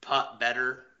to putt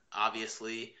better,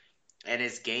 obviously, and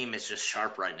his game is just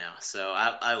sharp right now. So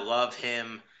I love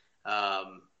him.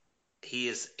 He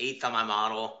is 8th on my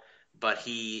model, but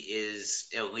he is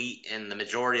elite in the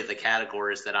majority of the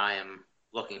categories that I am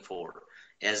looking for.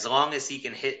 As long as he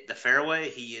can hit the fairway,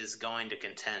 he is going to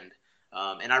contend.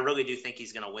 And I really do think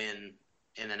he's going to win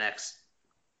in the next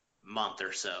month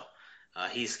or so.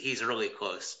 He's really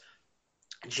close.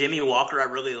 Jimmy Walker, I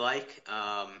really like.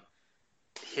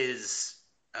 His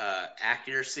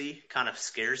accuracy kind of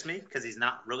scares me because he's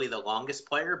not really the longest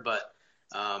player, but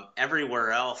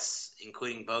everywhere else,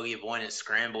 including bogey avoidance,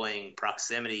 scrambling,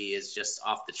 proximity, is just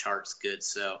off the charts good.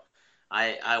 So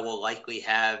I will likely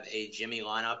have a Jimmy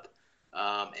lineup.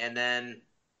 And then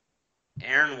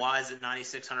Aaron Wise at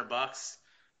 $9,600.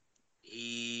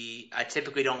 I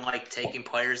typically don't like taking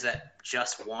players that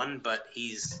just won, but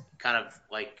he's kind of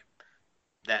like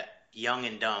that young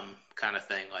and dumb kind of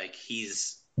thing. Like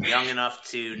he's young enough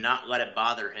to not let it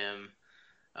bother him,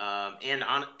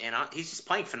 he's just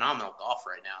playing phenomenal golf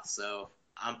right now. So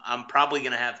I'm probably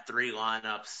gonna have 3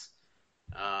 lineups,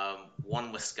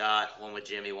 one with Scott, one with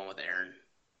Jimmy, one with Aaron.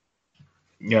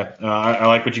 Yeah, I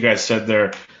like what you guys said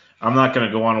there. I'm not going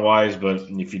to go on Wise, but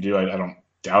if you do, I don't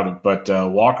doubt it. But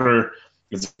Walker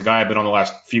is a guy I've been on the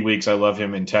last few weeks. I love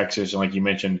him in Texas. And like you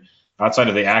mentioned, outside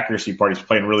of the accuracy part, he's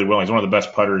playing really well. He's one of the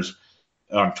best putters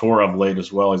on tour of late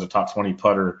as well. He's a top 20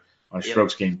 putter on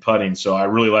strokes gained putting. So I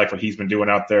really like what he's been doing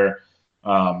out there.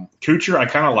 Kuchar, I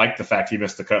kind of like the fact he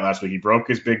missed the cut last week. He broke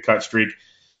his big cut streak.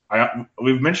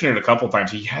 We've mentioned it a couple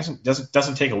times. He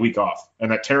doesn't take a week off,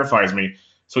 and that terrifies me.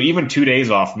 So even 2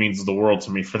 days off means the world to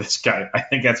me for this guy. I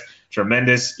think that's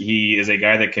tremendous. He is a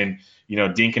guy that can,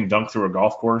 dink and dunk through a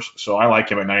golf course. So I like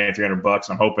him at $9,300.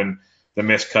 I'm hoping the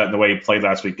miscut and the way he played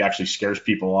last week actually scares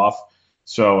people off.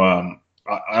 So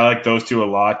I like those 2 a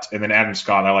lot. And then Adam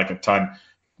Scott, I like a ton.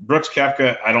 Brooks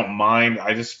Koepka, I don't mind.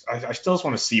 I still just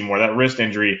want to see more. That wrist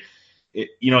injury,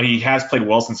 he has played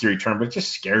well since he returned, but it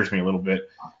just scares me a little bit.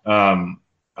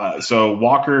 So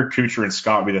Walker, Kuchar, and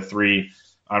Scott will be the 3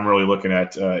 I'm really looking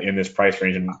at in this price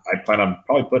range, and I plan on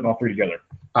probably putting all 3 together.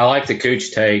 I like the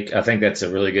Cooch take. I think that's a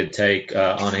really good take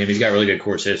on him. He's got really good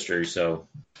course history. So,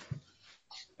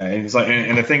 and it's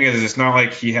and the thing is, it's not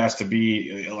like he has to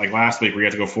be like last week where he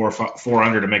had to go 4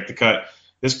 under to make the cut.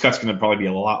 This cut's going to probably be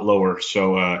a lot lower,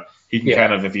 so he can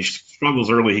kind of, if he struggles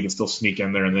early, he can still sneak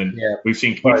in there. And then we've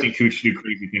seen Cooch do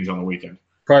crazy things on the weekend.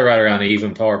 Probably right around the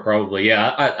even par, probably. Yeah,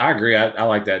 I agree. I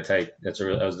like that take. I think it's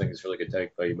a really good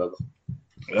take by you, Bubba.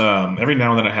 Every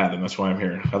now and then I have them. That's why I'm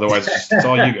here. Otherwise, it's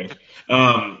all you guys.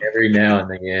 Every now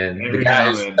and again. The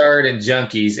guy who's third in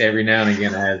junkies every now and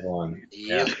again has one.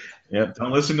 Yep. Yep.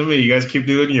 Don't listen to me. You guys keep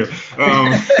doing you.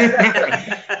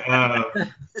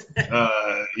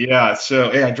 Yeah.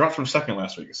 So, I dropped from second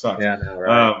last week. It sucks. Yeah, I know,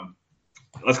 right?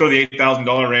 Let's go to the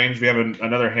 $8,000 range. We have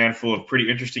another handful of pretty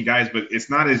interesting guys, but it's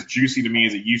not as juicy to me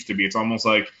as it used to be. It's almost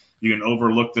like you can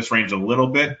overlook this range a little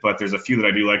bit, but there's a few that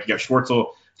I do like. You got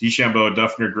Schwartzel, DeChambeau,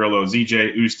 Duffner, Grillo,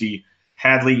 ZJ, Usti,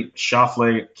 Hadley,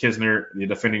 Schauffele, Kisner, the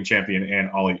defending champion,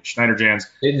 and Ollie Schneiderjans.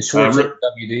 Didn't Schwartzel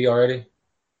WD already?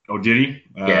 Oh, did he?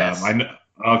 Yes. I know.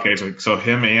 Okay, so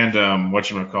him and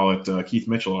Keith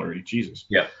Mitchell already. Jesus.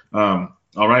 Yeah. All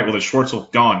right. Well, the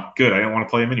Schwartzel gone. Good. I didn't want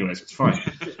to play him anyways. It's fine.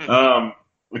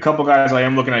 A couple guys I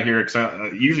am looking at here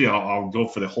because usually I'll go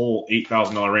for the whole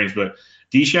 $8,000 range, but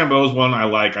DeChambeau is one I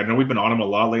like. I know we've been on him a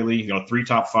lot lately. 3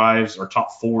 top 5s or top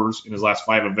 4s in his last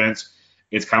 5 events.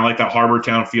 It's kind of like that Harbor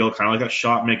Town feel, kind of like that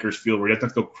shot makers feel where he doesn't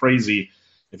have to go crazy.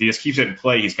 If he just keeps it in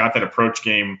play, he's got that approach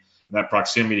game, that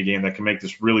proximity game that can make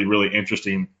this really, really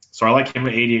interesting. So I like him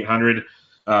at 8,800.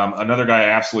 Another guy I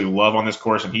absolutely love on this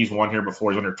course, and he's won here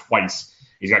before. He's won here twice.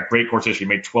 He's got great course history. He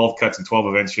made 12 cuts in 12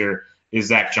 events here. Is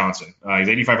Zach Johnson. He's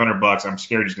 $8,500. I'm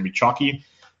scared he's going to be chalky,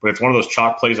 but it's one of those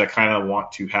chalk plays I kind of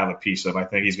want to have a piece of. I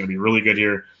think he's going to be really good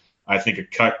here. I think a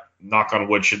cut, knock on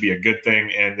wood, should be a good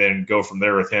thing, and then go from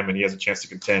there with him, and he has a chance to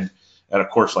contend at a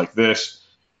course like this.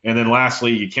 And then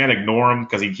lastly, you can't ignore him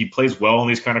because he plays well on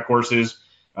these kind of courses.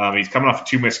 He's coming off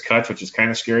 2 missed cuts, which is kind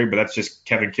of scary, but that's just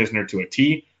Kevin Kisner to a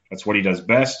T. That's what he does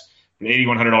best. And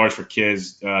 $8,100 for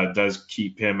Kiz does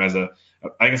keep him as I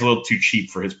think it's a little too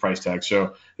cheap for his price tag.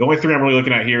 So the only 3 I'm really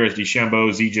looking at here is DeChambeau,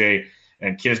 ZJ,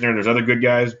 and Kisner. There's other good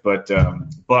guys, but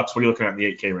Bucks, what are you looking at in the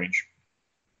 8K range?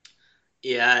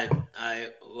 Yeah, I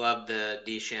love the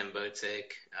DeChambeau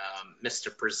take.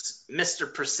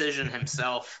 Mr. Precision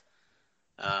himself.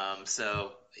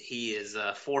 So he is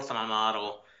fourth on my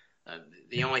model.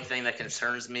 The only thing that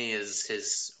concerns me is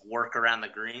his work around the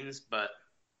greens, but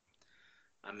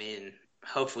I mean,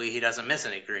 hopefully he doesn't miss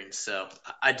any greens. So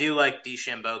I do like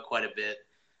DeChambeau quite a bit.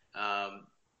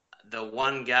 The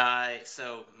one guy,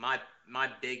 so my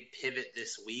big pivot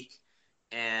this week,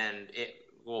 and it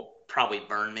will probably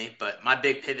burn me, but my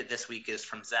big pivot this week is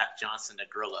from Zach Johnson to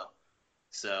Grillo.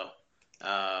 So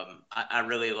I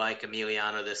really like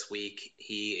Emiliano this week.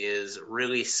 He is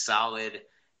really solid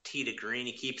tee to green.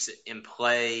 He keeps it in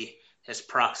play. His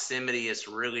proximity is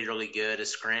really, really good.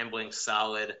 His scrambling's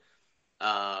solid.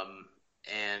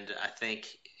 And I think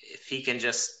if he can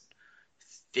just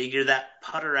figure that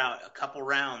putter out a couple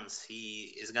rounds,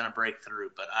 he is going to break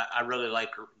through. But I really like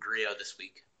Grillo this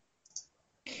week.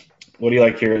 What do you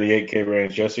like here in the 8K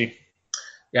range, Jesse?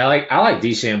 Yeah, I like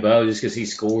DeChambeau just because he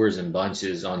scores in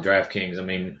bunches on DraftKings. I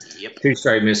mean, 2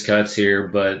 straight miscuts here,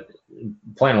 but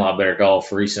playing a lot better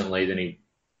golf recently than he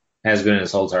has been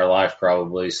his whole entire life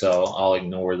probably. So I'll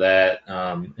ignore that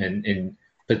and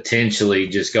potentially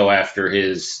just go after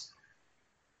his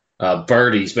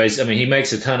birdies. Basically, I mean, he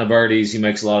makes a ton of birdies. He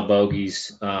makes a lot of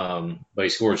bogeys, but he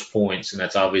scores points, and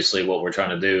that's obviously what we're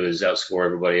trying to do is outscore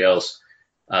everybody else.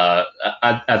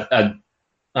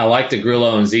 I like the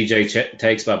Grillo and ZJ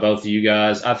takes by both of you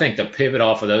guys. I think the pivot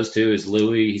off of those two is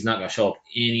Louis. He's not going to show up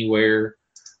anywhere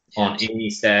on any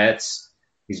stats.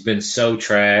 He's been so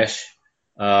trash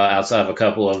outside of a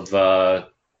couple of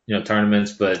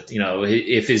tournaments. But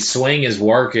if his swing is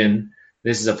working,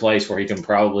 this is a place where he can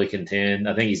probably contend.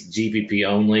 I think he's GPP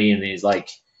only, and he's like,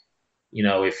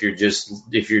 if you're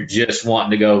just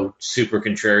wanting to go super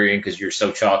contrarian because you're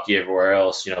so chalky everywhere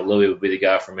else, Louis would be the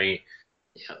guy for me.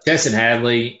 Tesson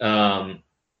Hadley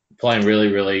playing really,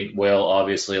 really well,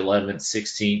 obviously 11th,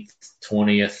 16th,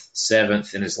 20th,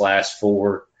 7th in his last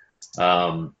 4.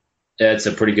 That's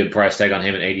a pretty good price tag on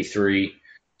him at 83.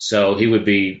 So he would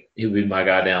be my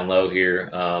guy down low here.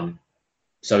 I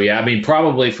mean,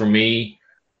 probably for me,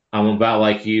 I'm about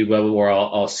like you, Bubba, where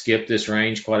I'll skip this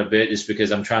range quite a bit just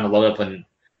because I'm trying to load up on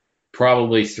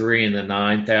probably 3 in the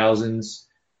 9,000s.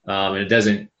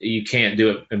 And you can't do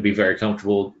it and be very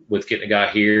comfortable with getting a guy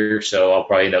here. So I'll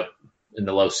probably end up in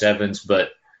the low 7s,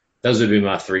 but those would be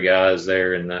my 3 guys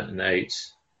there in the 8s.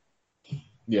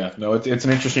 Yeah, no, it's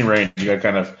an interesting range. You got to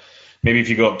kind of, maybe if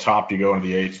you go up top, you go into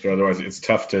the 8s, but otherwise it's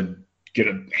tough to get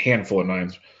a handful of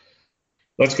 9s.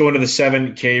 Let's go into the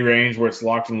 7K range where it's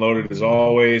locked and loaded as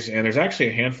always. And there's actually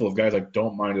a handful of guys I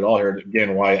don't mind at all here.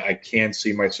 Again, why I can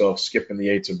see myself skipping the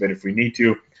 8s a bit if we need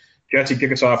to. Jesse,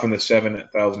 kick us off in the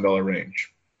 $7,000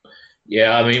 range.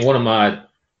 Yeah, I mean, one of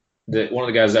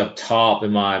the guys up top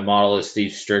in my model is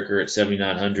Steve Stricker at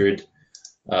 7,900.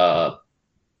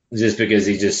 Just because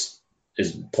he just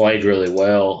has played really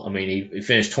well. I mean, he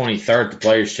finished 23rd at the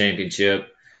Players Championship,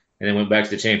 and then went back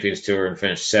to the Champions Tour and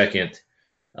finished second.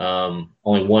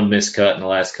 Only one miscut in the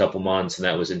last couple months, and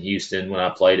that was in Houston when I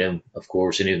played him, of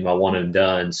course, and he was my one and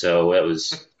done. So that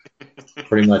was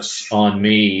pretty much on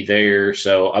me there.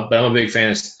 So I'm a big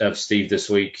fan of Steve this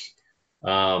week.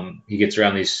 He gets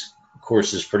around these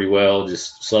courses pretty well,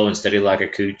 just slow and steady like a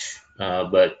cooch,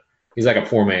 but he's like a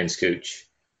poor man's cooch,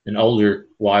 an older,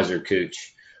 wiser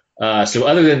cooch. So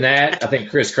other than that, I think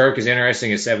Chris Kirk is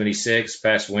interesting at 76,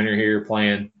 past winner here,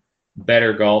 playing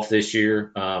better golf this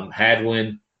year.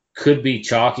 Hadwin could be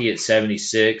chalky at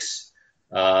 76,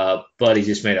 but he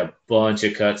just made a bunch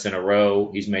of cuts in a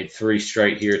row. He's made 3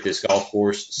 straight here at this golf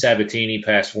course. Sabatini,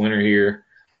 past winner here.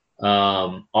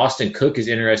 Austin Cook is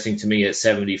interesting to me at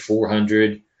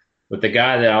 7,400. But the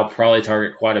guy that I'll probably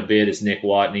target quite a bit is Nick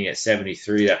Watney at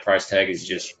 73. That price tag is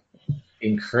just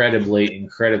incredibly,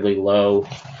 incredibly low.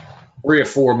 3 or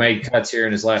 4 made cuts here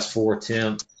in his last 4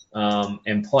 attempts,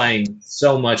 and playing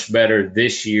so much better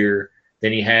this year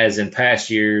than he has in past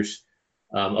years,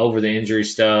 over the injury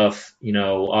stuff.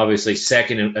 Obviously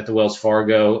second at the Wells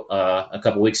Fargo a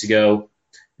couple weeks ago,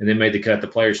 and then made the cut at the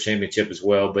Players Championship as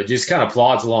well. But just kind of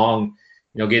plods along,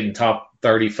 getting top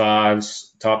 35s,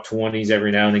 top 20s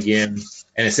every now and again.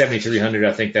 And at 7,300,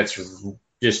 I think that's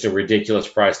just a ridiculous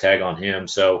price tag on him.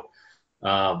 So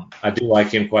I do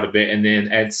like him quite a bit. And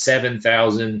then at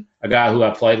 7,000, a guy who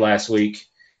I played last week,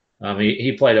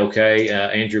 he played okay.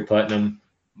 Andrew Putnam,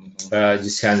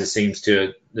 just kind of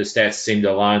the stats seem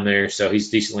to align there. So he's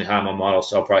decently high in my model.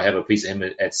 So I'll probably have a piece of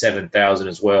him at 7,000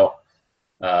 as well.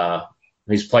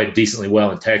 He's played decently well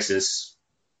in Texas.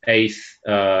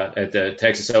 8th at the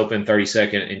Texas Open,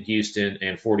 32nd in Houston,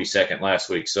 and 42nd last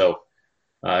week. So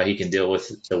he can deal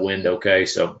with the wind okay.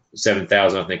 So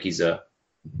 7,000, I think he's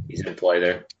in play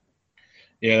there.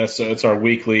 Yeah, that's our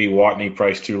weekly Watney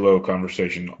price too low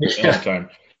conversation all the time.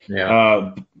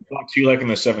 Yeah. What do you like in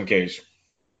the 7Ks?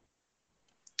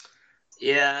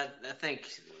 Yeah, I think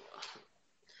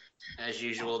as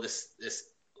usual, this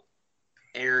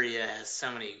area has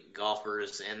so many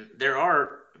golfers, and there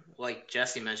are, like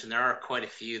Jesse mentioned, there are quite a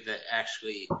few that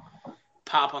actually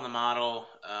pop on the model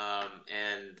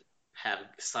and have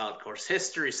solid course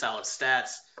history, solid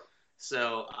stats.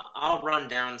 So I'll run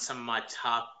down some of my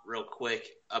top real quick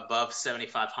above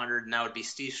 7,500, and that would be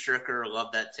Steve Stricker.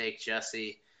 Love that take,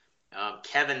 Jesse.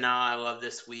 Kevin Na, I love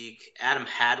this week. Adam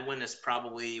Hadwin is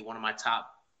probably one of my top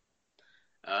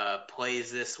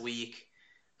plays this week.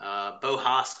 Bo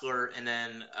Hostler, and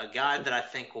then a guy that I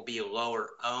think will be lower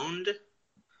owned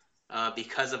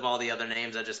because of all the other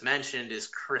names I just mentioned is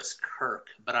Chris Kirk,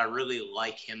 but I really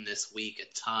like him this week a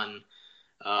ton.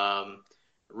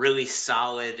 Really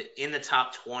solid in the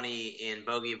top 20 in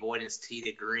bogey avoidance, tee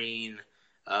to green,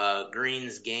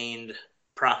 greens gained,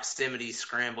 proximity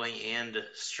scrambling, and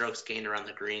strokes gained around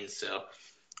the green. So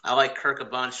I like Kirk a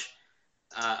bunch.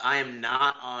 I am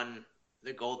not on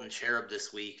the Golden Cherub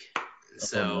this week.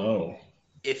 So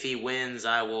if he wins,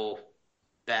 I will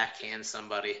backhand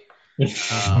somebody.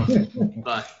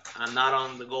 But I'm not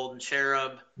on the Golden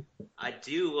Cherub. I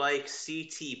do like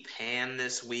CT Pan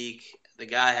this week. The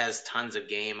guy has tons of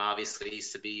game. Obviously, he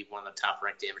used to be one of the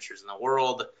top-ranked amateurs in the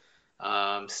world.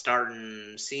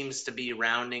 Seems to be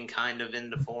rounding kind of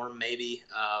into form maybe.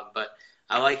 But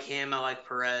I like him. I like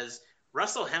Perez.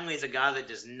 Russell Henley is a guy that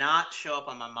does not show up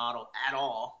on my model at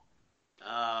all.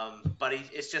 But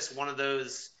it's just one of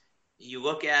those, you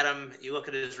look at him, you look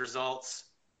at his results,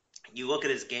 you look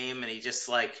at his game, and he just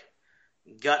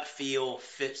gut feel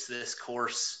fits this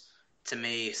course to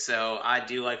me. So I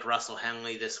do like Russell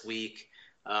Henley this week.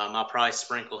 I'll probably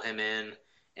sprinkle him in.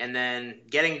 And then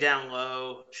getting down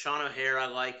low, Sean O'Hare I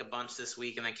like a bunch this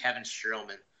week, and then Kevin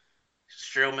Streelman.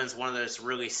 Streelman's one of those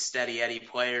really steady Eddie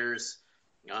players.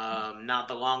 Not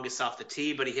the longest off the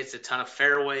tee, but he hits a ton of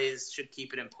fairways, should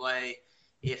keep it in play.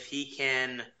 If he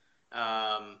can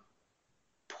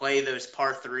play those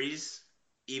par threes,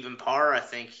 even par, I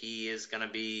think he is going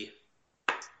to be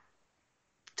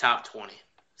top 20.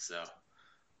 So,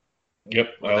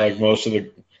 yep, I like most of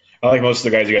the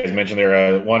guys you guys mentioned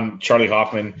there. One, Charlie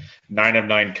Hoffman, 9 of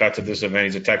 9 cuts at this event.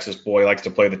 He's a Texas boy, likes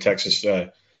to play the Texas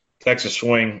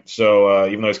swing. So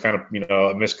even though he's kind of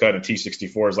a miscut at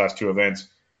T64 his last 2 events,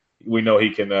 we know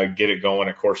he can get it going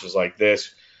at courses like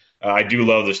this. I do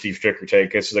love the Steve Stricker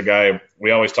take. This is a guy we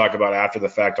always talk about after the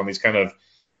fact on these kind of,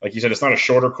 like you said, it's not a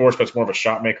shorter course, but it's more of a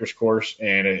shot maker's course,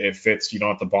 and it fits. You don't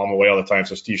have to bomb away all the time.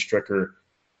 So Steve Stricker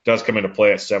does come into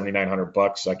play at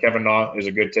 $7,900. Kevin Na is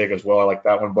a good take as well. I like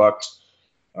that one, Bucks.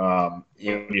 When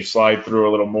you slide through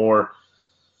a little more,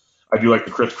 I do like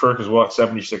the Chris Kirk as well at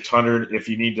 7,600. If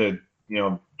you need to,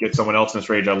 get someone else in this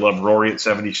range, I love Rory at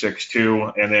 76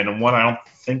 too. And then one I don't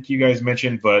think you guys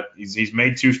mentioned, but he's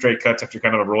made 2 straight cuts after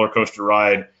kind of a roller coaster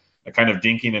ride, a kind of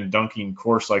dinking and dunking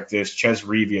course like this. Ches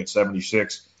Reavie at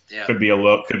 76 could be a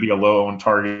low owned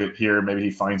target here. Maybe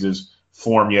he finds his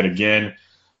form yet again.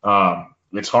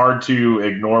 It's hard to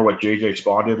ignore what JJ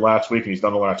Spawn did last week, and he's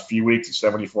done the last few weeks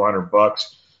at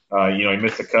 $7,400. He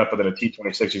missed a cut, but then a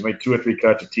T26. He's made 2 or 3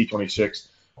 cuts, a T26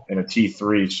 and a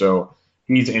T3. So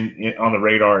he's on the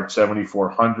radar at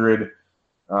 7,400.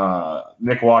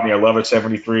 Nick Watney, I love at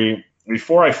 73.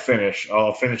 Before I finish,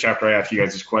 I'll finish after I ask you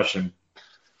guys this question.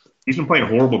 He's been playing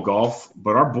horrible golf,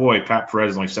 but our boy Pat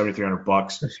Perez is only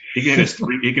 $7,300. He can hit his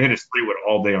 3-wood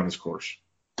all day on this course.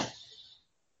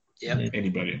 Yep.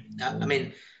 Anybody. I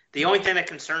mean, the only thing that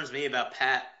concerns me about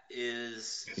Pat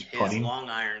is his long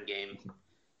iron game.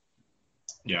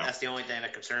 Yeah, that's the only thing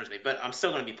that concerns me. But I'm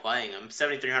still going to be playing him.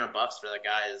 $7,300 for that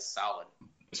guy is solid.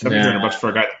 $7,300 for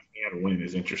a guy that can't win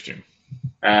is interesting.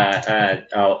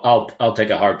 I'll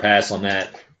take a hard pass on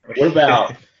that.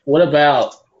 What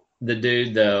about the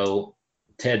dude though,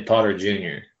 Ted Potter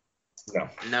Jr.? No.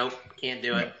 Nope, can't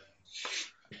do it.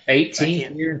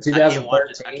 18th year in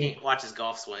 2013. I can't watch his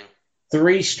golf swing.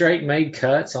 3 straight made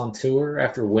cuts on tour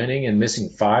after winning and missing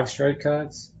 5 straight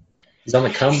cuts. He's on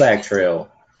the comeback trail.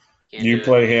 You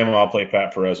play him, I'll play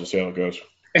Pat Perez. We'll see how it goes.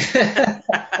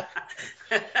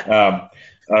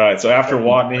 All right, so after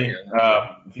Watney,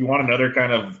 if you want another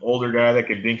kind of older guy that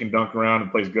can dink and dunk around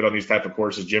and plays good on these type of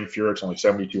courses, Jim Furyk's only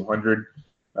 7,200.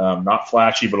 Not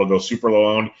flashy, but he'll go super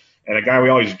low owned. And a guy we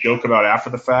always joke about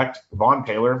after the fact, Vaughn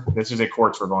Taylor. This is a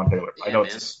course for Vaughn Taylor. Yeah, I know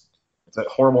it's a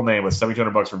horrible name, but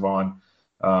 $7,200 for Vaughn.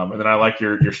 And then I like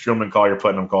your Strillman call, your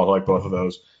Putnam call. I like both of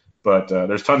those. But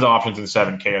there's tons of options in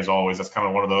 7K as always. That's kind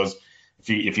of one of those.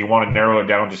 If you want to narrow it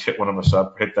down, just hit one of us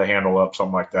up, hit the handle up,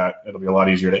 something like that. It'll be a lot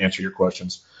easier to answer your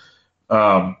questions.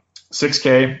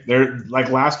 6K, there, like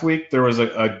last week, there was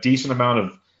a decent amount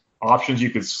of options you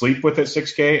could sleep with at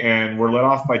 6K, and we're led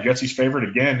off by Jesse's favorite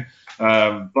again.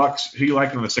 Bucks, who you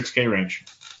like in the 6K range?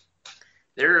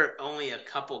 There are only a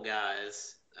couple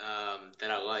guys that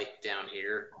I like down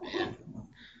here, and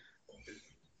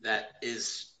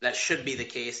that should be the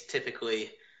case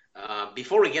typically.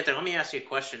 Before we get there, let me ask you a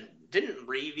question. Didn't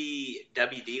Reavie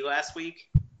WD last week?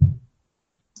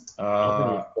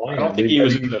 I don't think he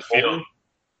was in the field.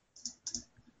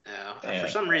 No. For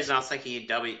some reason, I was thinking he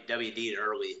WD'd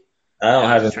early. I don't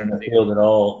have him in the field at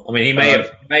all. I mean, he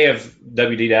may have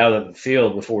WD'd out of the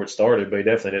field before it started, but he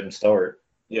definitely didn't start.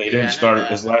 Yeah, he didn't start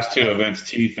his last 2 events,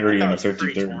 T30 and the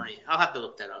 1330. I'll have to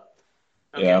look that up.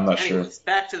 Okay. Yeah, I'm not Anyways, sure.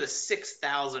 Back to the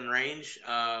 6,000 range.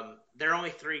 There are only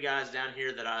 3 guys down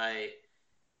here that I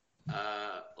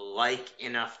like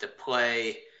enough to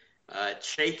play.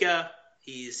 Chaka,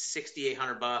 he's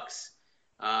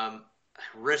 $6,800.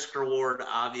 Risk reward,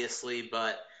 obviously,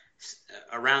 but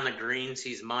around the greens,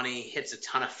 he's money, hits a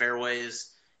ton of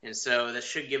fairways, and so that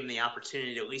should give him the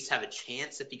opportunity to at least have a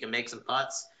chance if he can make some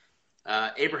putts.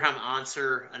 Abraham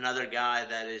Answer, another guy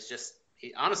that is just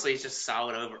he's just a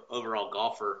solid overall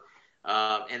golfer.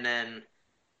 And then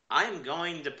I'm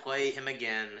going to play him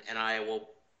again, and I will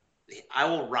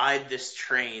ride this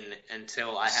train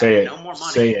until I have no more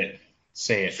money.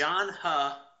 Say it. John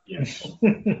Huh Yes.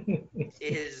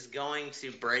 is going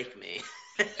to break me.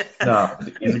 No,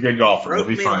 he's a good golfer. Broke He'll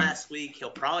be me fine. last week. He'll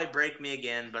probably break me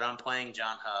again, but I'm playing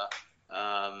John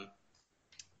Huh.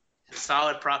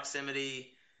 Solid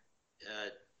proximity,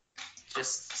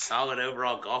 just solid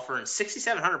overall golfer, and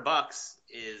 $6,700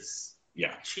 is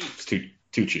cheap. It's too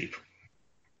cheap.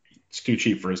 It's too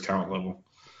cheap for his talent level.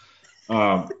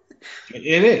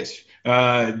 It is.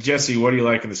 Jesse, what do you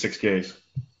like in the 6Ks?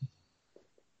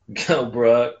 Go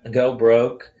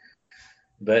broke.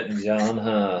 Betting John,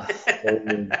 huh?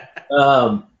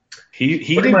 He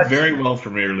did much, very well for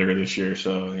me earlier this year,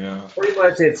 so yeah. Pretty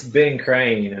much it's Ben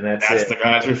Crane, and that's it. The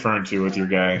guy I was referring to with your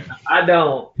guy. I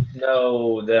don't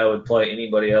know that I would play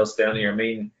anybody else down here. I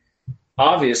mean,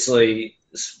 obviously,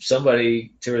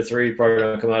 somebody, 2 or 3, probably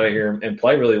going to come out of here and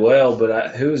play really well,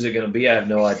 but who is it going to be? I have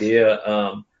no idea.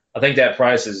 I think that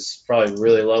price is probably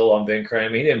really low on Ben Crane. I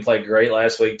mean, he didn't play great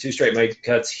last week. 2 straight made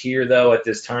cuts here, though, at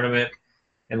this tournament,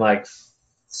 and like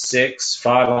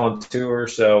 5 on tour.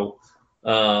 So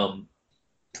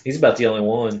he's about the only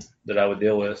one that I would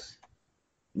deal with.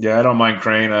 Yeah, I don't mind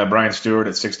Crane. Brian Stewart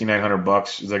at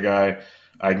 $6,900 is a guy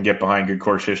I can get behind. Good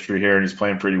course history here, and he's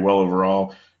playing pretty well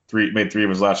overall. made 3 of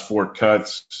his last 4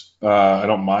 cuts. I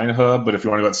don't mind Hub, but if you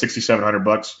want to go at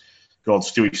 $6,700, go with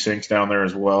Stewie Sinks down there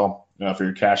as well for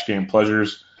your cash game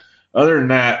pleasures. Other than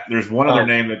that, there's one other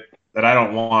name that I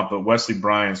don't want, but Wesley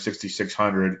Bryan,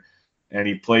 6,600, and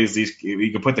he plays these.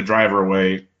 You can put the driver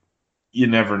away. You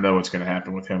never know what's going to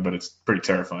happen with him, but it's pretty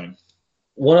terrifying.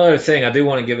 One other thing, I do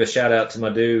want to give a shout out to my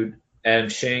dude Adam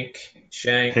Shank.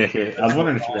 I was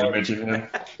wondering if you were going to mention him.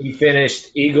 He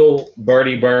finished eagle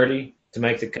birdie to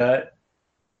make the cut.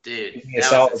 Dude, He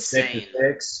solid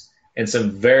 6 and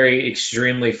some very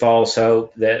extremely false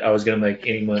hope that I was going to make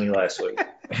any money last week.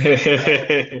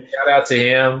 Shout out to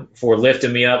him for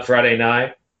lifting me up Friday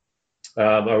night.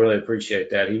 I really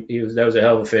appreciate that. That was a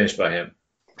hell of a finish by him.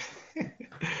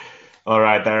 All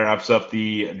right, that wraps up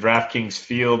the DraftKings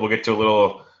field. We'll get to a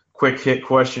little quick hit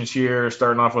questions here,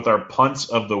 starting off with our punts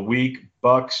of the week.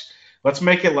 Bucks, let's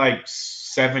make it like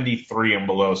 73 and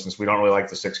below since we don't really like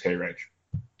the 6K range.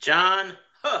 John,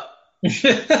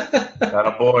 That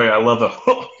a boy. I love the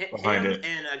huh behind it.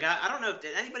 And a guy, I don't know,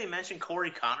 did anybody mention Corey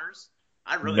Connors?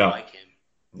 I really No. like him.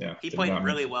 Yeah, He played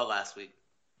really well last week.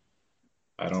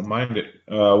 I don't mind it.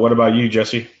 What about you,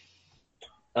 Jesse?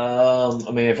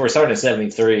 If we're starting at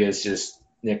 73, it's just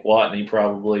Nick Watney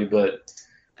probably, but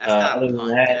That's not other a than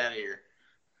punt. that- Get out of here.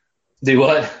 do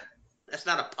what? That's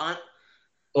not a punt.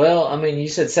 Well, you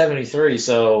said 73,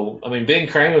 so Ben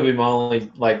Crane would be my only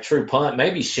true punt.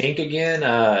 Maybe Shink again.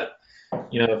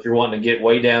 If you're wanting to get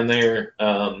way down there.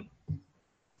 But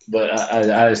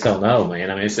I just don't know,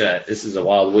 man. This is a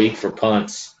wild week for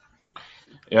punts.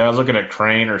 Yeah, I was looking at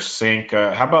Crane or Sink.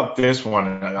 How about this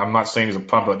one? I'm not saying he's a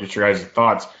punt, but just your guys'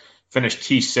 thoughts. Finished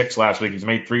T6 last week. He's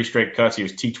made 3 straight cuts. He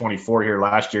was T24 here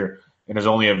last year in his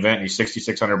only event. He's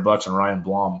 $6,600 on Ryan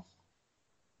Blom.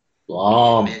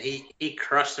 Man, he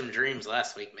crushed some dreams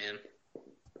last week, man.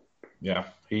 Yeah,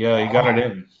 he got it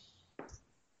in.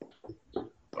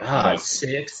 God,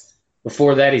 6th.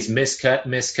 Before that, he's miscut.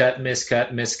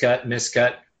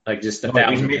 Like just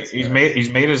 1,000. He's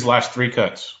made his last 3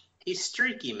 cuts. He's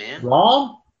streaky, man.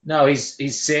 Wrong? No, he's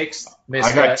 6th. Miscut.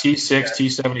 I got T6,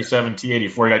 T77,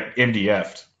 T84. I got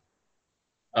MDF'd.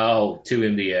 Oh, 2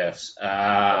 MDFs.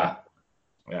 Yeah.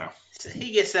 So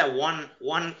he gets that one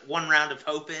round of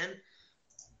hope in.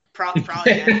 Probably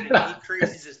actually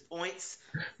decreases his points.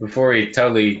 Before he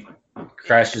totally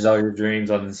crashes all your dreams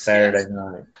on Saturday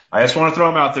night. I just want to throw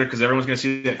him out there because everyone's going to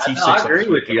see that T6. I agree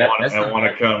with you. I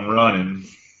want to come running.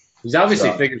 He's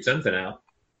obviously figured something out.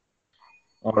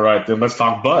 All right, then let's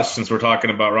talk bust since we're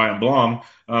talking about Ryan Blom.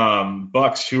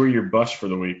 Bucks, who are your busts for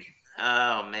the week?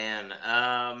 Oh, man.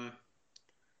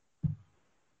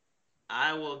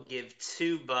 I will give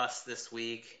 2 busts this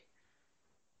week.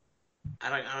 I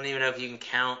don't even know if you can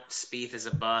count Spieth as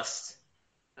a bust.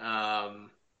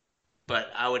 But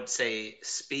I would say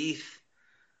Spieth,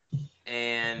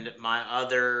 and my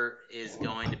other is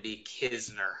going to be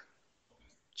Kisner.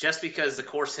 Just because the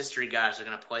course history guys are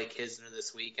going to play Kisner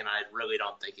this week, and I really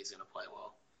don't think he's going to play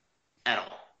well at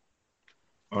all.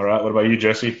 All right, what about you,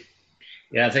 Jesse?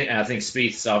 Yeah, I think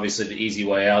Spieth's obviously the easy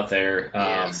way out there.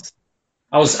 Yes.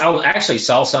 I actually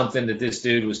saw something that this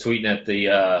dude was tweeting at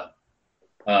the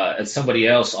at somebody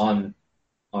else on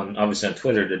obviously on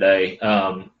Twitter today.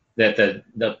 That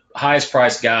the highest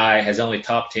priced guy has only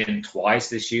top 10 twice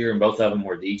this year, and both of them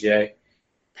were DJ.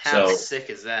 How sick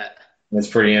is that? That's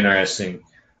pretty interesting.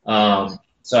 So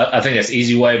I think that's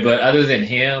easy way. But other than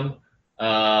him,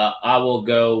 I will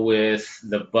go with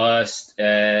the bust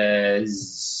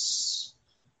as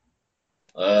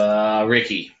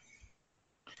Ricky.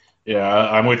 Yeah,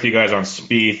 I'm with you guys on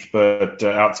Spieth, but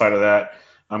outside of that,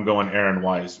 I'm going Aaron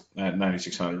Wise at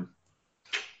 9,600.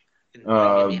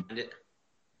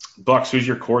 Bucks, who's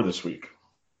your core this week?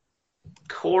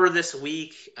 Core this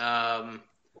week, as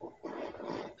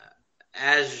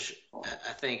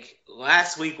I think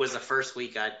last week was the first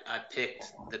week I picked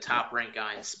the top ranked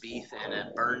guy in Spieth, and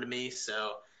it burned me.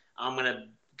 So I'm gonna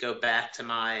go back to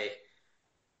my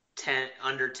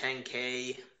under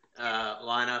 10K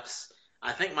lineups.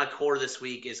 I think my core this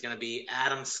week is gonna be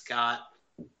Adam Scott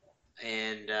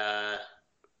and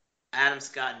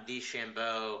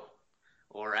DeChambeau,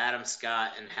 or Adam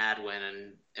Scott and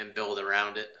Hadwin, and build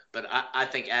around it. But I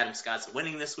think Adam Scott's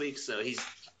winning this week, so he's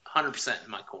 100%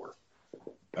 in my core.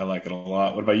 I like it a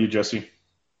lot. What about you, Jesse?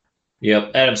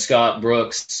 Yep, Adam Scott,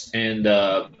 Brooks, and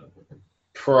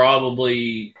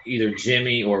probably either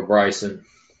Jimmy or Bryson.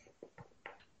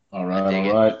 All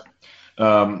right.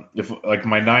 If like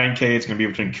my 9K, it's going to be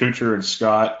between Kuchar and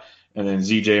Scott, and then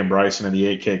ZJ and Bryson in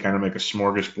the 8K. Kind of make a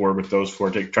smorgasbord with those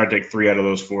 4. Try to take 3 out of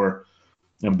those 4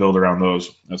 and build around those.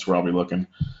 That's where I'll be looking.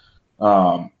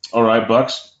 All right,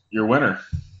 Bucks, your winner.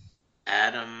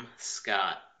 Adam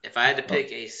Scott. If I had to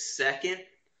pick a second,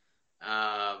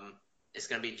 it's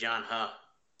going to be John Huh.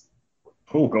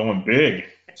 Oh, going big.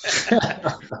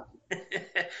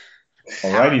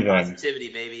 Alrighty then.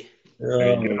 Positivity, baby.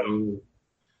 There you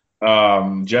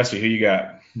go. Jesse, who you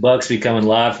got? Bucks be coming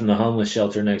live from the homeless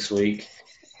shelter next week.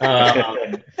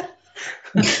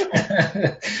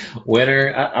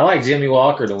 Winner. I like Jimmy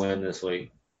Walker to win this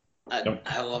week.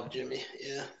 I love Jimmy.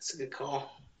 Yeah, it's a good call.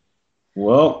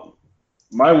 Well,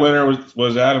 my winner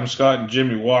was Adam Scott and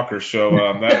Jimmy Walker, so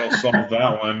that'll solve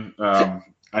that one.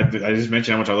 I just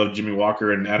mentioned how much I love Jimmy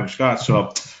Walker and Adam Scott,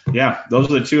 so yeah, those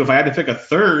are the two. If I had to pick a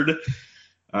third,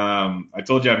 I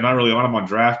told you I'm not really on him on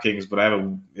DraftKings, but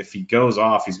if he goes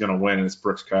off, he's going to win, and it's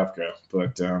Brooks Koepka.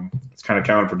 But it's kind of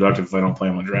counterproductive if I don't play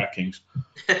him on DraftKings.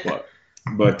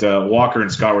 But Walker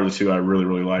and Scott were the two I really,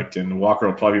 really liked, and Walker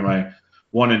will probably be my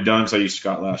one and done, so I used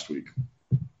Scott last week.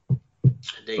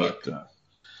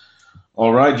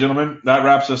 All right, gentlemen, that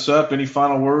wraps us up. Any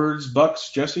final words,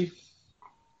 Bucks, Jesse?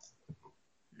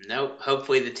 Nope.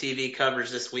 Hopefully the TV coverage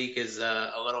this week is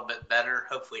a little bit better.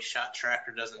 Hopefully Shot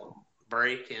Tracker doesn't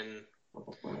break and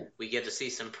we get to see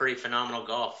some pretty phenomenal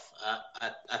golf.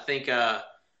 I think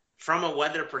from a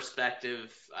weather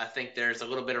perspective, I think there's a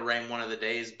little bit of rain one of the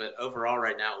days, but overall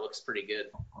right now it looks pretty good.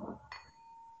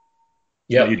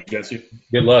 Yeah, Jesse.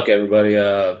 Good luck, everybody.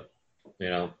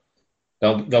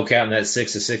 Don't go counting that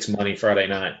 6-6 money Friday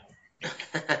night.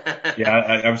 Yeah,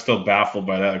 I'm still baffled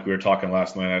by that. Like we were talking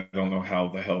last night, I don't know how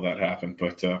the hell that happened,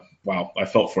 but wow, I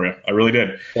felt for you. I really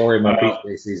did. Sorry, my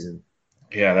PGA season.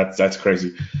 Yeah, that's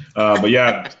crazy. But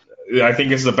yeah, I think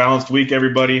this is a balanced week,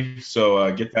 everybody.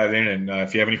 So get that in, and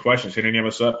if you have any questions, hit any of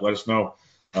us up. Let us know.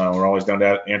 We're always down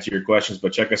to answer your questions.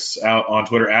 But check us out on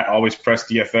Twitter at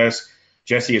AlwaysPressDFS.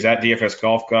 Jesse is at DFS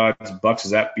Golf Gods. Bucks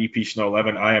is at BP Snow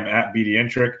 11. I am at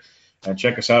BDentric. And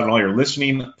check us out on all your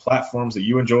listening platforms that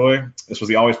you enjoy. This was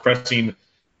the Always Pressing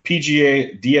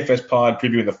PGA DFS pod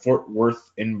previewing the Fort Worth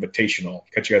Invitational.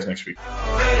 Catch you guys next week. The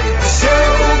show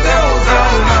goes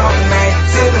on all night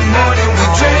till the morning. We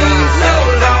dream so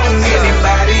long.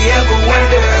 Anybody ever wonder